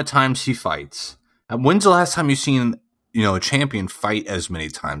amount of times he fights. When's the last time you've seen, a champion fight as many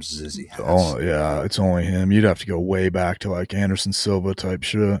times as Izzy has? Oh, yeah, it's only him. You'd have to go way back to like Anderson Silva type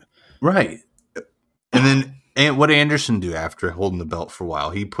shit. Right. And then what did Anderson do after holding the belt for a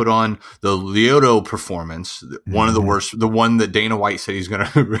while? He put on the Lyoto performance, one of the worst, the one that Dana White said he's going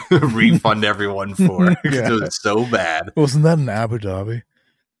to refund everyone for because it was so bad. Wasn't that in Abu Dhabi?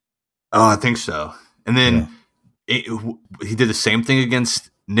 Oh, I think so. And then he did the same thing against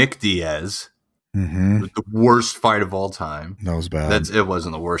Nick Diaz, the worst fight of all time. That was bad. It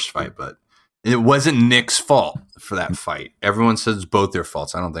wasn't the worst fight, but It wasn't Nick's fault for that fight. Everyone says it's both their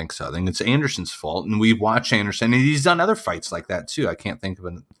faults. I don't think so. I think it's Anderson's fault. And we watch Anderson, and he's done other fights like that too. I can't think of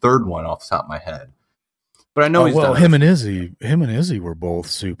a third one off the top of my head. But I know he's done him and Izzy were both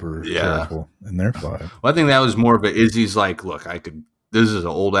super careful in their fight. Well, I think that was more of a Izzy's like, look, this is an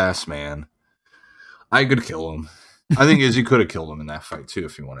old ass man. I could kill him. I think Izzy could have killed him in that fight too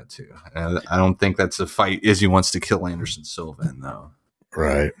if he wanted to. And I don't think that's a fight Izzy wants to kill Anderson Silva in, though.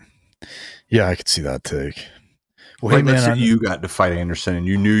 Right. Yeah, I could see that take. Well, hey, man, you got to fight Anderson and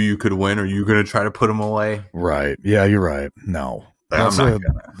you knew you could win. Are you going to try to put him away? Right. Yeah, you're right. No.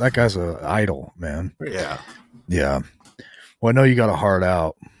 That guy's an idol, man. Yeah. Yeah. Well, I know you got a heart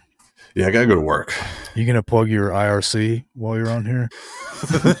out. Yeah, I got to go to work. You going to plug your IRC while you're on here?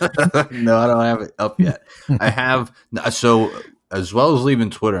 No, I don't have it up yet. I have. So, as well as leaving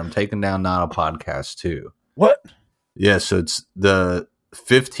Twitter, I'm taking down Not a Podcast, too. What? Yeah, so it's the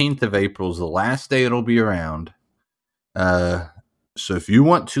 15th of April is the last day it'll be around. So if you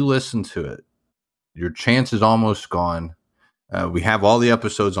want to listen to it, your chance is almost gone. We have all the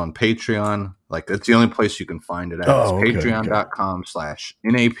episodes on Patreon. Like, that's the only place you can find it at. It's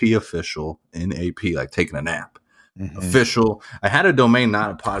patreon.com/NAP official. NAP, like taking a nap. Mm-hmm. Official. I had a domain,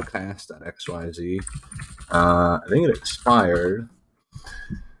 not a podcast.xyz. I think it expired.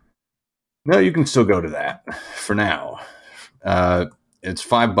 No, you can still go to that for now. It's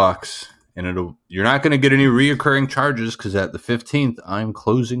 $5, and you're not going to get any reoccurring charges because at the 15th, I'm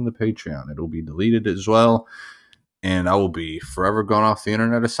closing the Patreon. It'll be deleted as well, and I will be forever gone off the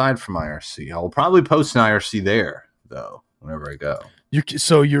internet aside from IRC. I will probably post an IRC there, though, whenever I go. You're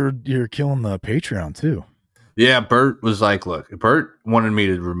killing the Patreon, too. Yeah, Bert was like, look, Bert wanted me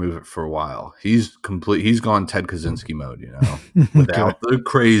to remove it for a while. He's gone Ted Kaczynski mode, without the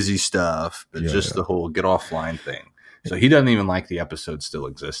crazy stuff, but just the whole get offline thing. So he doesn't even like the episode still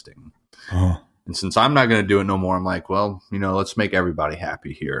existing. Oh. And since I'm not going to do it no more, I'm like, well, let's make everybody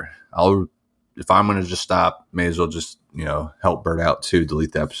happy here. If I'm going to just stop, may as well just, help Bert out too,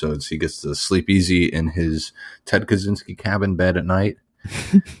 delete the episodes. He gets to sleep easy in his Ted Kaczynski cabin bed at night.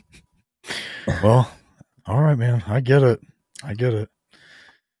 Well, all right, man. I get it.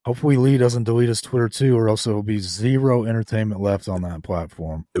 Hopefully Lee doesn't delete his Twitter too, or else there will be zero entertainment left on that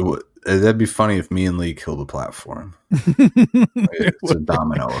platform. That'd be funny if me and Lee kill the platform. It's a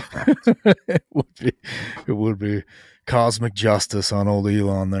domino effect. It would be cosmic justice on old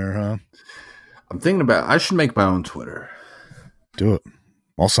Elon there, huh? I'm thinking about I should make my own Twitter. Do it.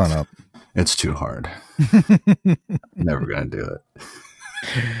 I'll sign up. It's too hard. I'm never gonna do it.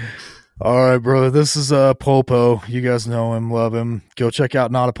 All right, brother. This is Pulpo. You guys know him, love him. Go check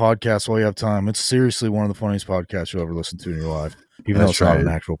out Not a Podcast while you have time. It's seriously one of the funniest podcasts you'll ever listen to in your life, even though it's not an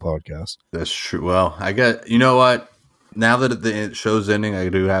actual podcast. That's true. Well, you know what? Now that the show's ending, I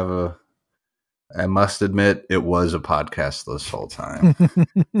must admit, it was a podcast this whole time.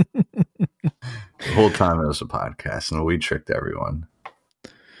 The whole time it was a podcast, and we tricked everyone.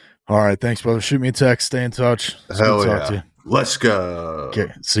 All right. Thanks, brother. Shoot me a text. Stay in touch. Hell yeah. Let's go.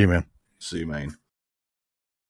 Okay. See you, man. See you, man.